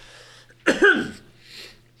mattress.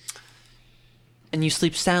 And you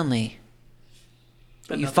sleep soundly.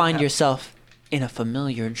 But you find yourself in a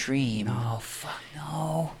familiar dream. Oh fuck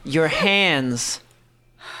no. Your hands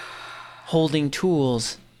holding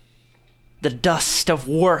tools, the dust of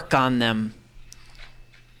work on them,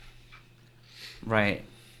 Right.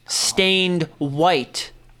 stained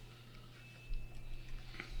white.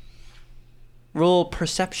 Roll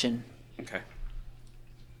perception. Okay.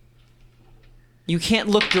 You can't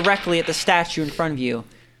look directly at the statue in front of you,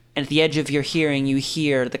 and at the edge of your hearing you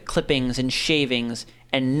hear the clippings and shavings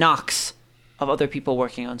and knocks of other people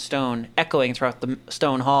working on stone echoing throughout the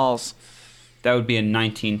stone halls. That would be a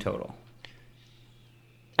 19 total.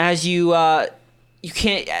 As as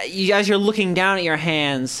you're looking down at your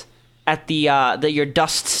hands at your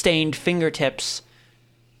dust-stained fingertips,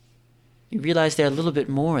 you realize they're a little bit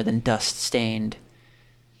more than dust-stained.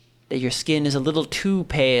 That your skin is a little too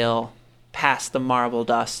pale past the marble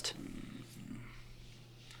dust.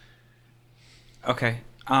 Okay.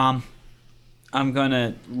 I'm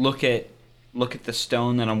gonna look at the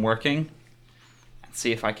stone that I'm working and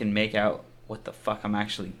see if I can make out what the fuck I'm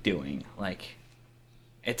actually doing. Like,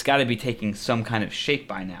 it's got to be taking some kind of shape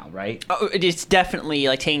by now, right? Oh, it's definitely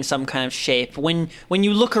like taking some kind of shape. When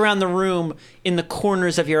you look around the room, in the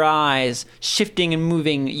corners of your eyes, shifting and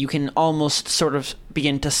moving, you can almost sort of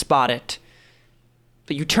begin to spot it.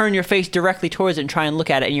 But you turn your face directly towards it and try and look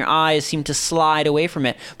at it, and your eyes seem to slide away from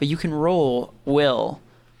it. But you can roll will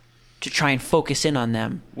to try and focus in on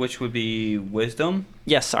them. Which would be wisdom.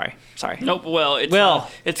 Yes, sorry. Nope. Well,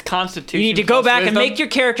 it's Constitution. You need to go plus back and wisdom. make your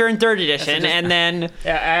character in 3rd edition, just- and then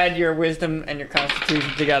add your Wisdom and your Constitution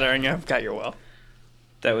together, and you've got your will.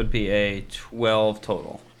 That would be a 12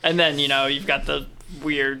 total. And then you've got the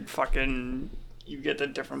weird fucking. You get the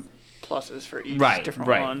different pluses for each different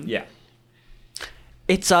one. Yeah.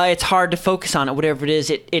 it's hard to focus on it. Whatever it is,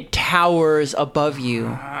 it towers above you.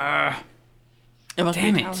 It must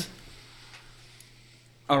Damn be it.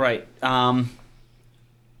 All right.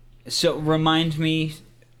 So remind me,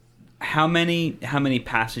 how many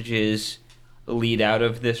passages lead out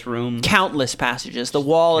of this room? Countless passages. The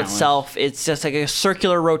wall Countless. itself, it's just like a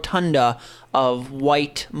circular rotunda of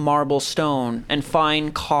white marble stone and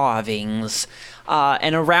fine carvings.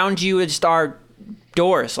 And around you just are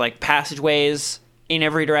doors, like passageways in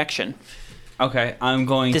every direction. Okay, I'm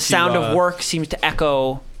going The to... sound of work seems to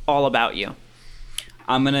echo all about you.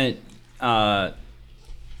 I'm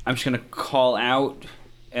just gonna call out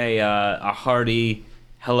a hearty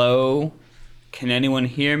hello. Can anyone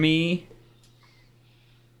hear me?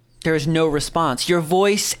 There is no response. Your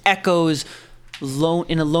voice echoes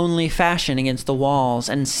in a lonely fashion against the walls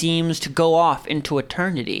and seems to go off into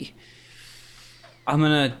eternity. I'm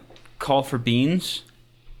gonna call for Beans.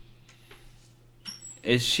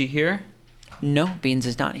 Is she here? No, Beans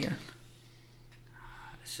is not here.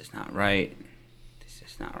 This is not right.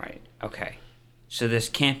 Okay. So this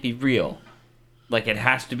can't be real. Like, it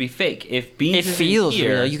has to be fake. If Beans It isn't feels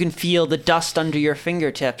here, real. You can feel the dust under your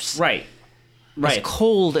fingertips. Right. As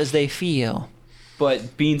cold as they feel.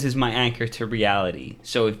 But Beans is my anchor to reality.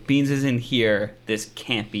 So if Beans isn't here, this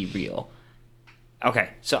can't be real. Okay.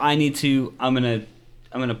 So I'm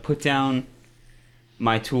gonna put down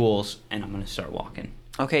my tools and I'm gonna start walking.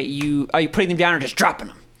 Okay, are you putting them down or just dropping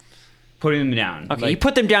them? Putting them down. Okay, you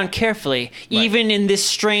put them down carefully. Right. Even in this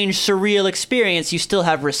strange, surreal experience, you still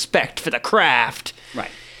have respect for the craft.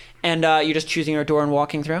 Right. And you're just choosing a door and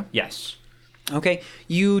walking through? Yes. Okay,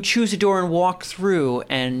 you choose a door and walk through,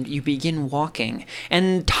 and you begin walking.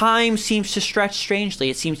 And time seems to stretch strangely.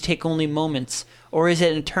 It seems to take only moments. Or is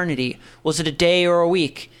it an eternity? Was it a day or a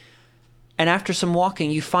week? And after some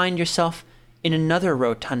walking, you find yourself in another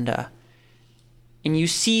rotunda. And you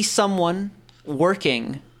see someone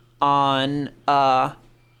working on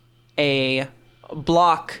a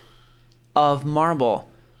block of marble.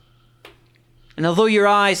 And although your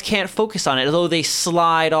eyes can't focus on it, although they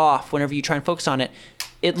slide off whenever you try and focus on it,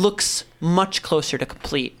 it looks much closer to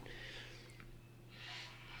complete.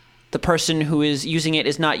 The person who is using it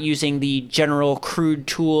is not using the general crude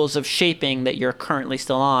tools of shaping that you're currently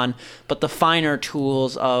still on, but the finer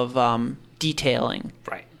tools of detailing.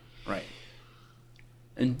 Right.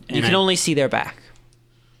 And You can only see their back.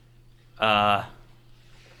 I'm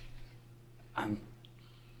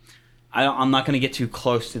not going to get too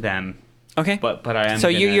close to them. Okay. But I am.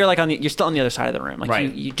 So gonna, you're like you're still on the other side of the room. Like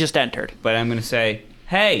Right. you just entered. But I'm going to say,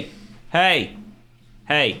 hey.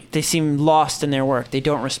 They seem lost in their work. They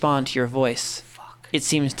don't respond to your voice. Fuck. It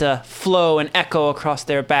seems to flow and echo across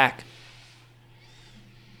their back.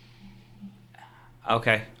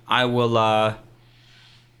 Okay, I will.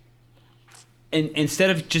 Instead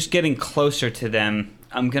of just getting closer to them,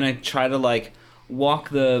 I'm gonna try to walk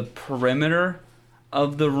the perimeter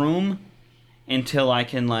of the room until I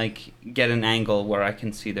can get an angle where I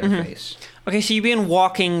can see their face. Okay, so you begin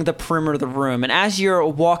walking the perimeter of the room, and as you're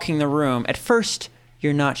walking the room, at first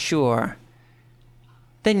you're not sure.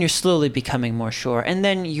 Then you're slowly becoming more sure, and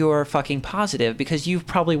then you're fucking positive because you've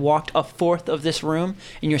probably walked a fourth of this room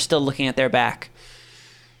and you're still looking at their back.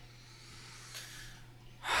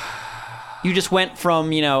 You just went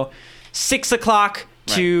from, 6 o'clock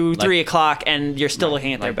to Right, 3 o'clock, and you're still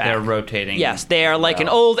looking at their back. They're rotating. Yes, they are like an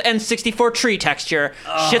old N64 tree texture.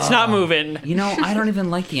 Shit's not moving. I don't even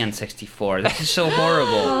like the N64. This is so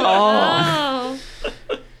horrible.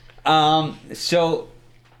 Oh. So,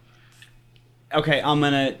 okay, I'm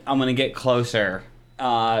gonna get closer.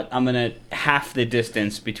 I'm gonna half the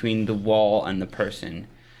distance between the wall and the person,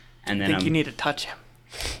 and I then think you need to touch him.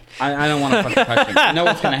 I don't want to fucking touch him. I know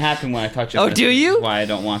what's gonna happen when I touch him. Oh, do you? That's why I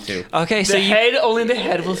don't want to. Okay, so Only the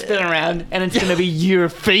head will spin around, and it's gonna be your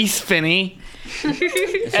face, Finny. And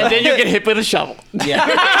then you get hit with a shovel. Yeah.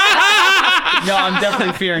 No, I'm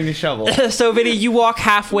definitely fearing the shovel. So, Vinny, you walk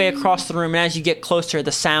halfway across the room, and as you get closer,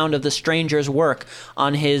 the sound of the stranger's work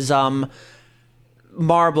on his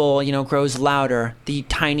marble, grows louder. The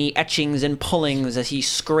tiny etchings and pullings as he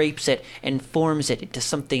scrapes it and forms it into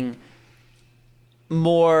something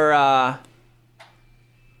more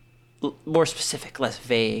specific, less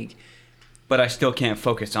vague. But I still can't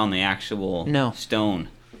focus on the actual stone.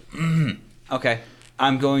 Okay,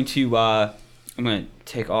 I'm going to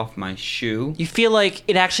take off my shoe. You feel like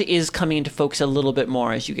it actually is coming into focus a little bit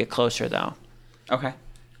more as you get closer, though. Okay,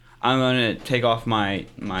 I'm going to take off my.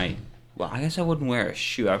 Well, I guess I wouldn't wear a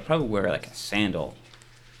shoe. I'd probably wear like a sandal.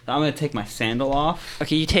 So I'm going to take my sandal off.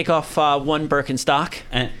 Okay, you take off one Birkenstock.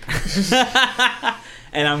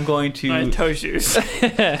 And I'm going to My toe shoes.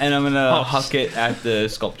 and I'm gonna huck it at the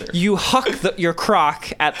sculptor. You huck your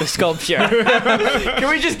croc at the sculpture. Can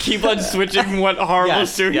we just keep on switching what horrible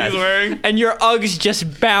suit he's wearing? And your Uggs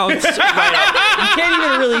just bounce right up. You can't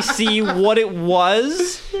even really see what it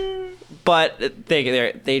was, but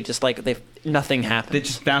nothing happened. They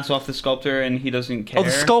just bounce off the sculptor and he doesn't care. Oh,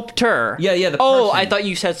 the sculptor. Yeah, the person. Oh, I thought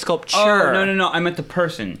you said sculpture. Oh, no. I meant the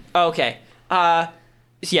person. Okay. Yeah,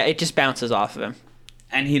 it just bounces off of him.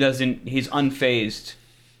 And he's unfazed.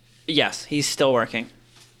 Yes, he's still working.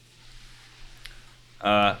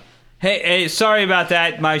 Hey, sorry about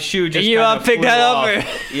that. My shoe just picked that up?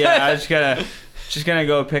 Yeah, I was just gonna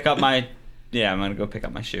go pick up my. Yeah, I'm gonna go pick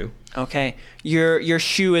up my shoe. Okay, your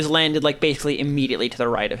shoe is landed basically immediately to the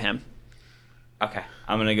right of him. Okay,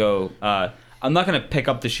 I'm gonna go. I'm not gonna pick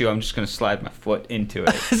up the shoe. I'm just gonna slide my foot into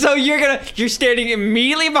it. So you're standing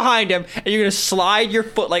immediately behind him, and you're gonna slide your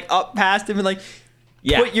foot up past him and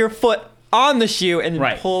put your foot on the shoe and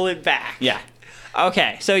then pull it back. Yeah.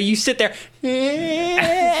 Okay, so you sit there.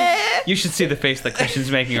 You should see the face that Christian's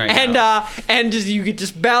making right now. And you could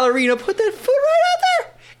just ballerina put that foot right out there.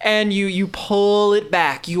 And you pull it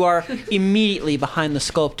back. You are immediately behind the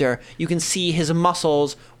sculptor. You can see his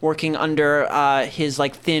muscles working under his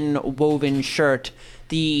thin woven shirt.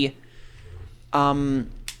 The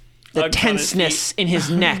tenseness in his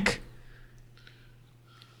neck.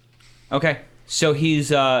 Okay, so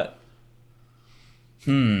he's And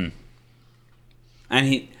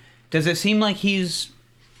does it seem like he's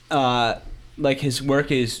his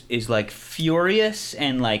work is furious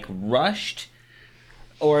and rushed?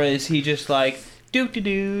 Or is he just doing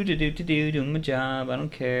my job, I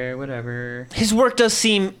don't care, whatever? His work does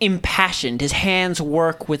seem impassioned. His hands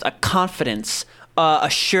work with a confidence, a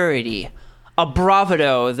surety, a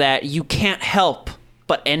bravado that you can't help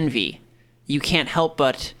but envy. You can't help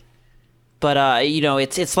but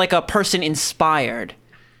it's like a person inspired.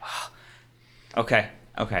 Okay.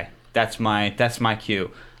 That's my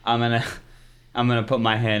cue. I'm gonna put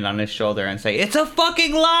my hand on his shoulder and say, "It's a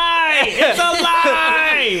fucking lie! It's a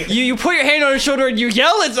lie!" You put your hand on his shoulder and you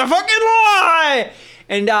yell, "It's a fucking lie!"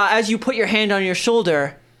 And as you put your hand on your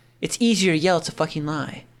shoulder, it's easier to yell, "It's a fucking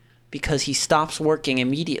lie," because he stops working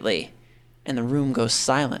immediately, and the room goes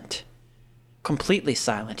silent, completely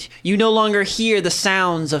silent. You no longer hear the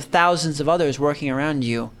sounds of thousands of others working around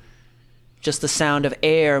you, just the sound of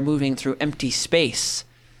air moving through empty space,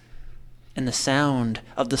 and the sound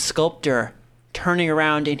of the sculptor turning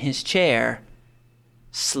around in his chair,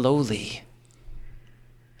 slowly.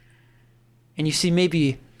 And you see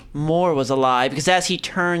maybe more was a lie, because as he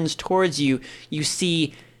turns towards you, you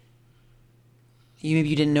see, maybe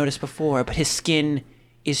you didn't notice before, but his skin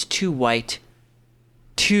is too white,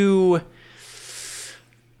 too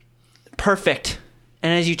perfect.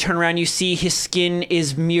 And as you turn around, you see his skin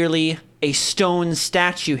is merely a stone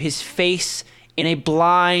statue, his face in a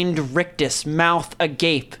blind rictus, mouth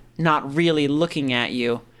agape, not really looking at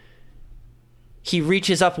you. He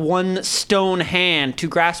reaches up one stone hand to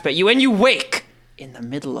grasp at you, and you wake in the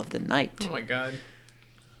middle of the night. Oh my god.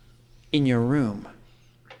 In your room.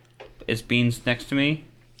 Is Beans next to me?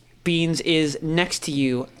 Beans is next to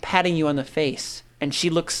you, patting you on the face, and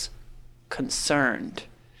she looks concerned.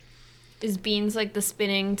 Is Beans the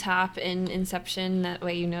spinning top in Inception? That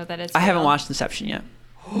way you know that it's I haven't real? watched Inception yet.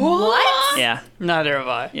 What? Yeah, Neither have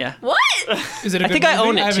I. yeah. What? Is it a I good think I movie?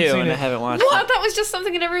 own it haven't too, seen and I it. haven't watched Well, it. that was just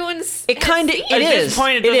something that everyone's. It kind of has it seen. At is. this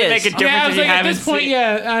point, it It doesn't is. make a difference Yeah, I was if you like, at haven't this point, seen.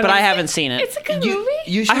 yeah. But I haven't seen it. It's a good You, movie.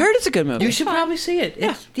 you should, I heard it's a good movie. you should probably see it.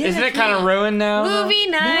 Yeah. Isn't it kind of ruined now? though? Movie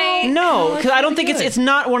night. No, because I don't think good. it's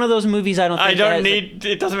not one of those movies. I don't. Think I that don't has, need.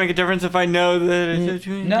 It doesn't make a difference if I know that it's a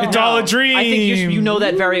dream. No. It's all a dream. I think you know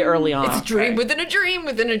that very early on. It's a dream within a dream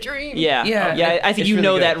within a dream. Yeah, Yeah, yeah. I think it's you really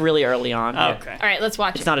know good. that really early on. Okay. All right, let's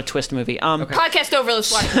watch It's it. not a twist movie. Podcast over.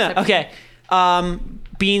 Let's watch it. Okay.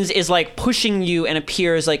 Beans is like pushing you and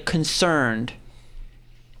appears like concerned.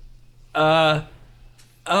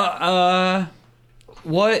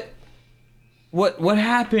 What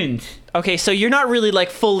happened? Okay, so you're not really like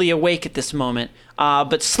fully awake at this moment,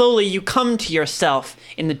 but slowly you come to yourself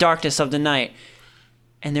in the darkness of the night,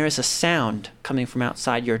 and there is a sound coming from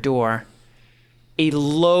outside your door. A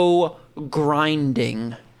low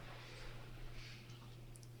grinding.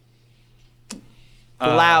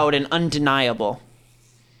 Loud and undeniable.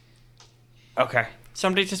 Okay.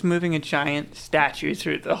 Somebody's just moving a giant statue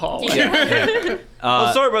through the hallway. Yeah.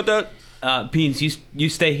 Oh, sorry about that. Beans, you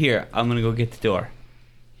stay here. I'm gonna go get the door.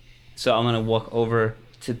 So I'm gonna walk over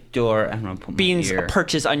to the door and I'm gonna put Beans my ear.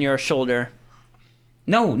 perches on your shoulder.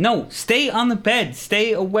 No, stay on the bed.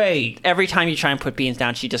 Stay away. Every time you try and put Beans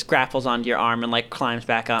down, she just grapples onto your arm and like climbs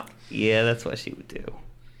back up. Yeah, that's what she would do.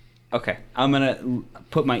 Okay, I'm gonna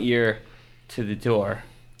put my ear to the door.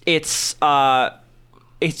 It's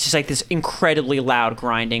just like this incredibly loud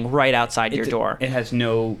grinding right outside your door. It has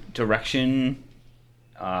no direction.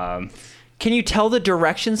 Can you tell the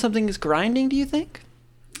direction something is grinding, do you think?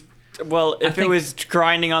 Well, if it think- was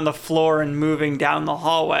grinding on the floor and moving down the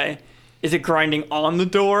hallway, is it grinding on the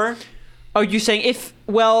door? Oh, you're saying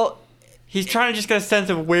well, He's trying to just get a sense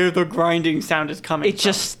of where the grinding sound is coming it's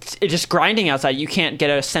from. just grinding outside. You can't get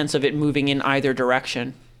a sense of it moving in either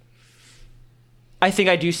direction. I think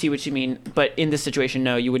I do see what you mean, but in this situation,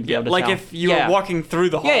 no, you wouldn't be able to Like tell. if you were walking through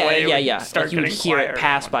the hallway, yeah. Start Like you would getting hear it quieter.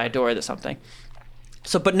 pass by a door or something.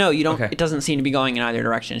 So, but no, you don't. Okay. It doesn't seem to be going in either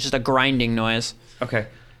direction. It's just a grinding noise. Okay,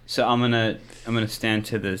 so I'm gonna stand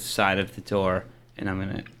to the side of the door and I'm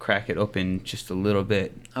gonna crack it open just a little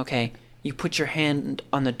bit. Okay, you put your hand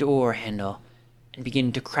on the door handle and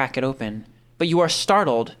begin to crack it open, but you are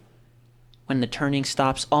startled when the turning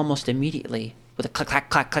stops almost immediately with a clack, clack,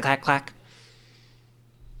 clack, clack, clack, clack.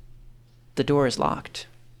 The door is locked.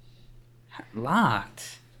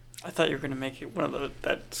 Locked. I thought you were going to make it one of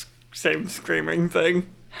that same screaming thing.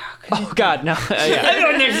 Oh God, no! Yeah.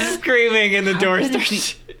 Everyone there's screaming and the door could it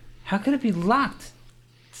starts. How could it be locked?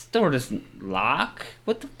 This door doesn't lock.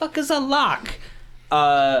 What the fuck is a lock?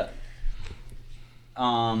 I'm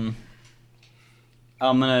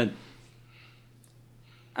gonna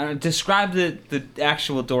describe the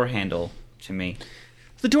actual door handle to me.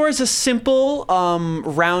 The door is a simple,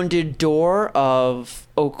 rounded door of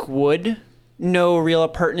oak wood. No real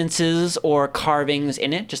appurtenances or carvings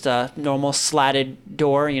in it. Just a normal slatted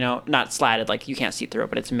door. You know, not slatted like you can't see through it,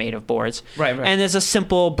 but it's made of boards. Right. And there's a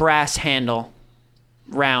simple brass handle,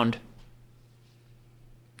 round.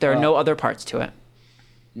 There are no other parts to it.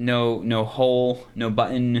 No hole, no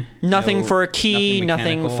button. Nothing no- for a key.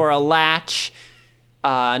 Nothing mechanical. for a latch.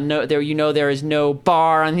 No, there is no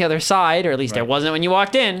bar on the other side, or at least there Right. wasn't when you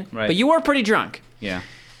walked in. Right. But you were pretty drunk. Yeah.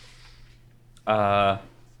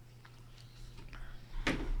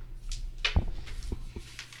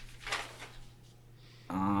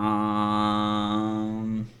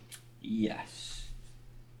 Yes.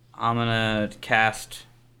 I'm gonna cast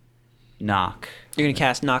knock. You're gonna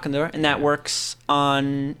cast knock on the door, and that works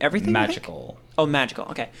on everything. I think? Magical. Oh, magical.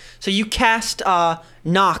 Okay, so you cast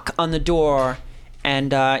knock on the door,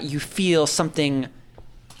 and you feel something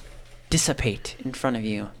dissipate in front of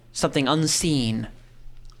you. Something unseen,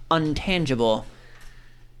 untangible,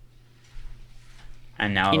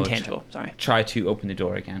 And now I will intangible. Sorry. try to open the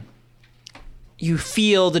door again. You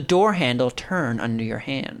feel the door handle turn under your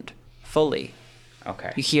hand fully.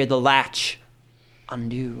 Okay. You hear the latch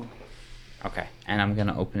undo. Okay. And I'm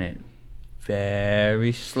gonna open it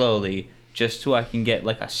very slowly, just so I can get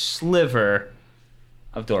like a sliver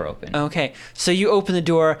of door open. Okay, so you open the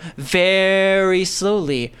door very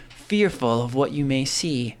slowly, fearful of what you may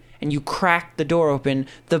see, and you crack the door open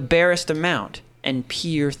the barest amount and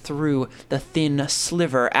peer through the thin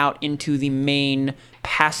sliver out into the main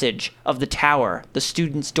passage of the tower, the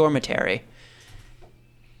students' dormitory.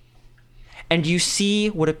 And you see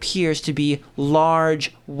what appears to be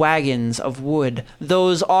large wagons of wood,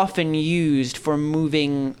 those often used for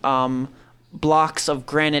moving blocks of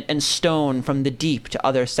granite and stone from the deep to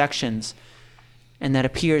other sections. And that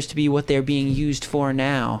appears to be what they're being used for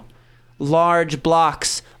now. large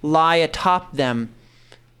blocks lie atop them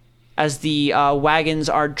as the wagons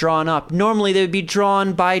are drawn up. Normally they would be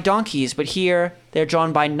drawn by donkeys, but here they're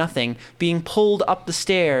drawn by nothing, being pulled up the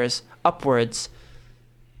stairs, upwards.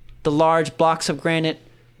 The large blocks of granite,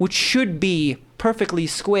 which should be perfectly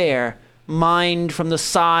square, mined from the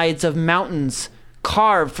sides of mountains,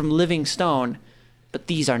 carved from living stone, but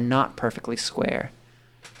these are not perfectly square.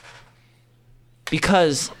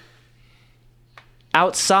 Because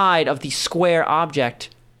outside of the square object,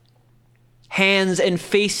 hands and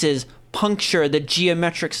faces puncture the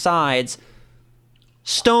geometric sides.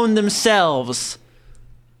 Stone themselves.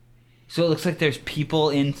 So it looks like there's people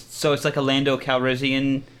in. So it's like a Lando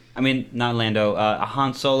Calrissian. I mean, not Lando. A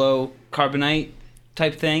Han Solo Carbonite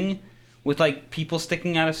type thing, with like people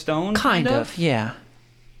sticking out of stone. Kind of, yeah.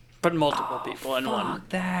 But multiple people in one. Fuck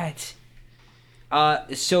that.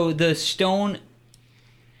 So the stone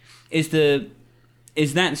is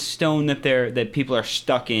that stone that people are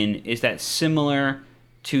stuck in? Is that similar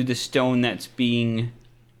to the stone that's being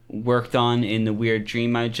worked on in the weird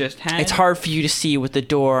dream I just had? It's hard for you to see with the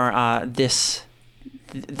door this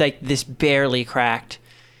barely cracked.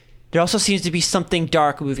 There also seems to be something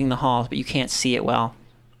dark moving the halls, but you can't see it well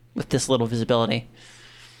with this little visibility.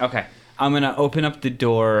 Okay, I'm gonna open up the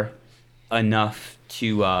door enough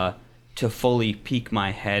to fully peek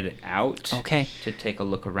my head out. Okay. To take a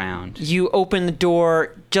look around. You open the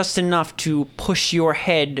door just enough to push your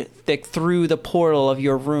head through the portal of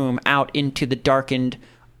your room out into the darkened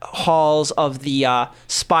halls of the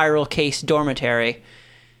spiral case dormitory.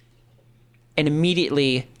 And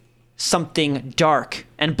immediately, something dark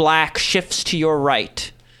and black shifts to your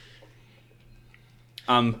right.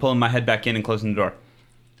 I'm pulling my head back in and closing the door.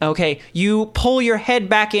 Okay, you pull your head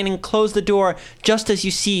back in and close the door just as you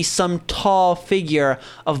see some tall figure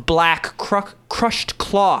of black crushed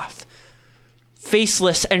cloth,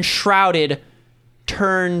 faceless and shrouded,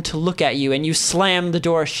 turn to look at you, and you slam the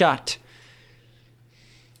door shut.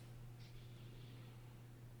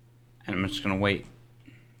 And I'm just gonna wait.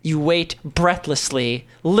 You wait breathlessly,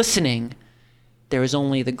 listening. There is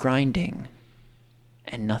only the grinding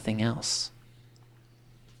and nothing else.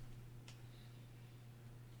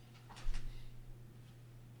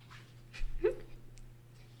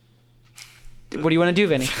 What do you want to do,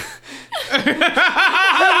 Vinny?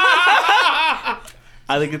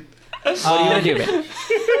 I think it. What do you want to do, Vinny?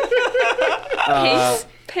 Pace,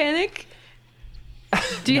 panic.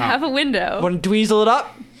 Do you have a window? Want to dweezil it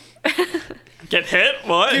up? Get hit?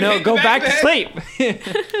 What? No, go back to sleep.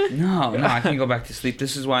 No, I can't go back to sleep.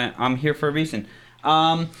 This is why I'm here for a reason.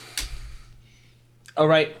 All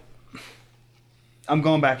right. I'm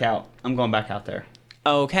going back out. I'm going back out there.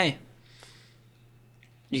 Okay.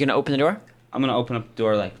 You gonna open the door? I'm gonna open up the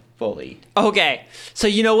door like fully. Okay. So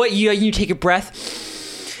you know what? You take a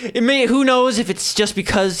breath. Who knows if it's just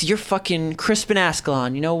because you're fucking Crispin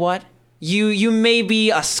Ascalon. You know what? You may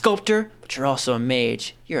be a sculptor, but you're also a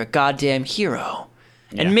mage. You're a goddamn hero.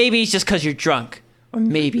 Yeah. And maybe it's just because you're drunk, or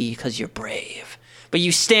maybe because you're brave. But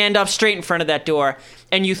you stand up straight in front of that door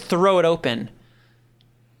and you throw it open.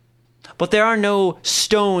 But there are no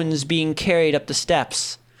stones being carried up the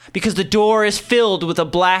steps, because the door is filled with a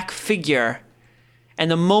black figure.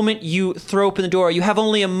 And the moment you throw open the door, you have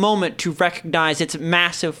only a moment to recognize its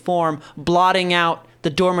massive form blotting out the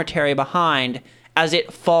dormitory behind as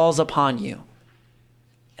it falls upon you.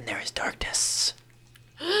 And there is darkness.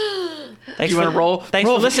 Thanks You wanna roll? Thanks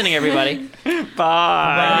for listening, everybody. Bye.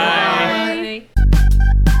 Bye.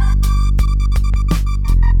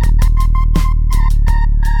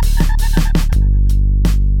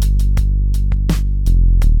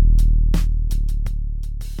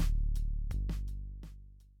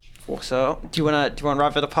 So, do you wanna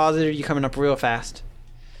ride for the pause it, or are you coming up real fast?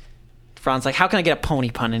 Fran's like, how can I get a pony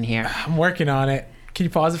pun in here? I'm working on it. Can you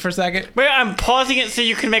pause it for a second? Wait, I'm pausing it so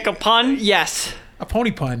you can make a pun? Yes. A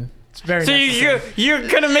pony pun. It's very So necessary. you're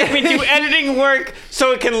gonna make me do editing work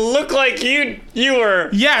so it can look like you were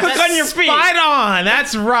Yes, quick on your feet. spot on.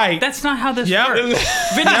 That's right. That's not how this Yep.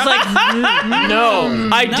 works. Vinny's like,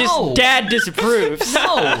 no, Dad disapproves.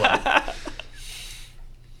 No.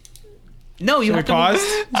 No, you Should we have to pause?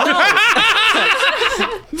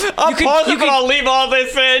 I'll pause it, but I'll leave all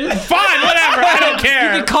this in. Fine, whatever. I don't You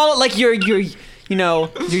care. could call it like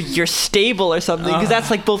your stable or something, because that's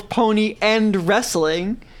like both pony and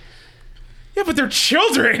wrestling. Yeah, but they're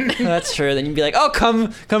children. That's true. Then you'd be like, oh,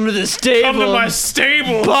 come to the stable. Come to my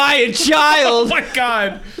stable. Buy a Oh child. my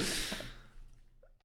god.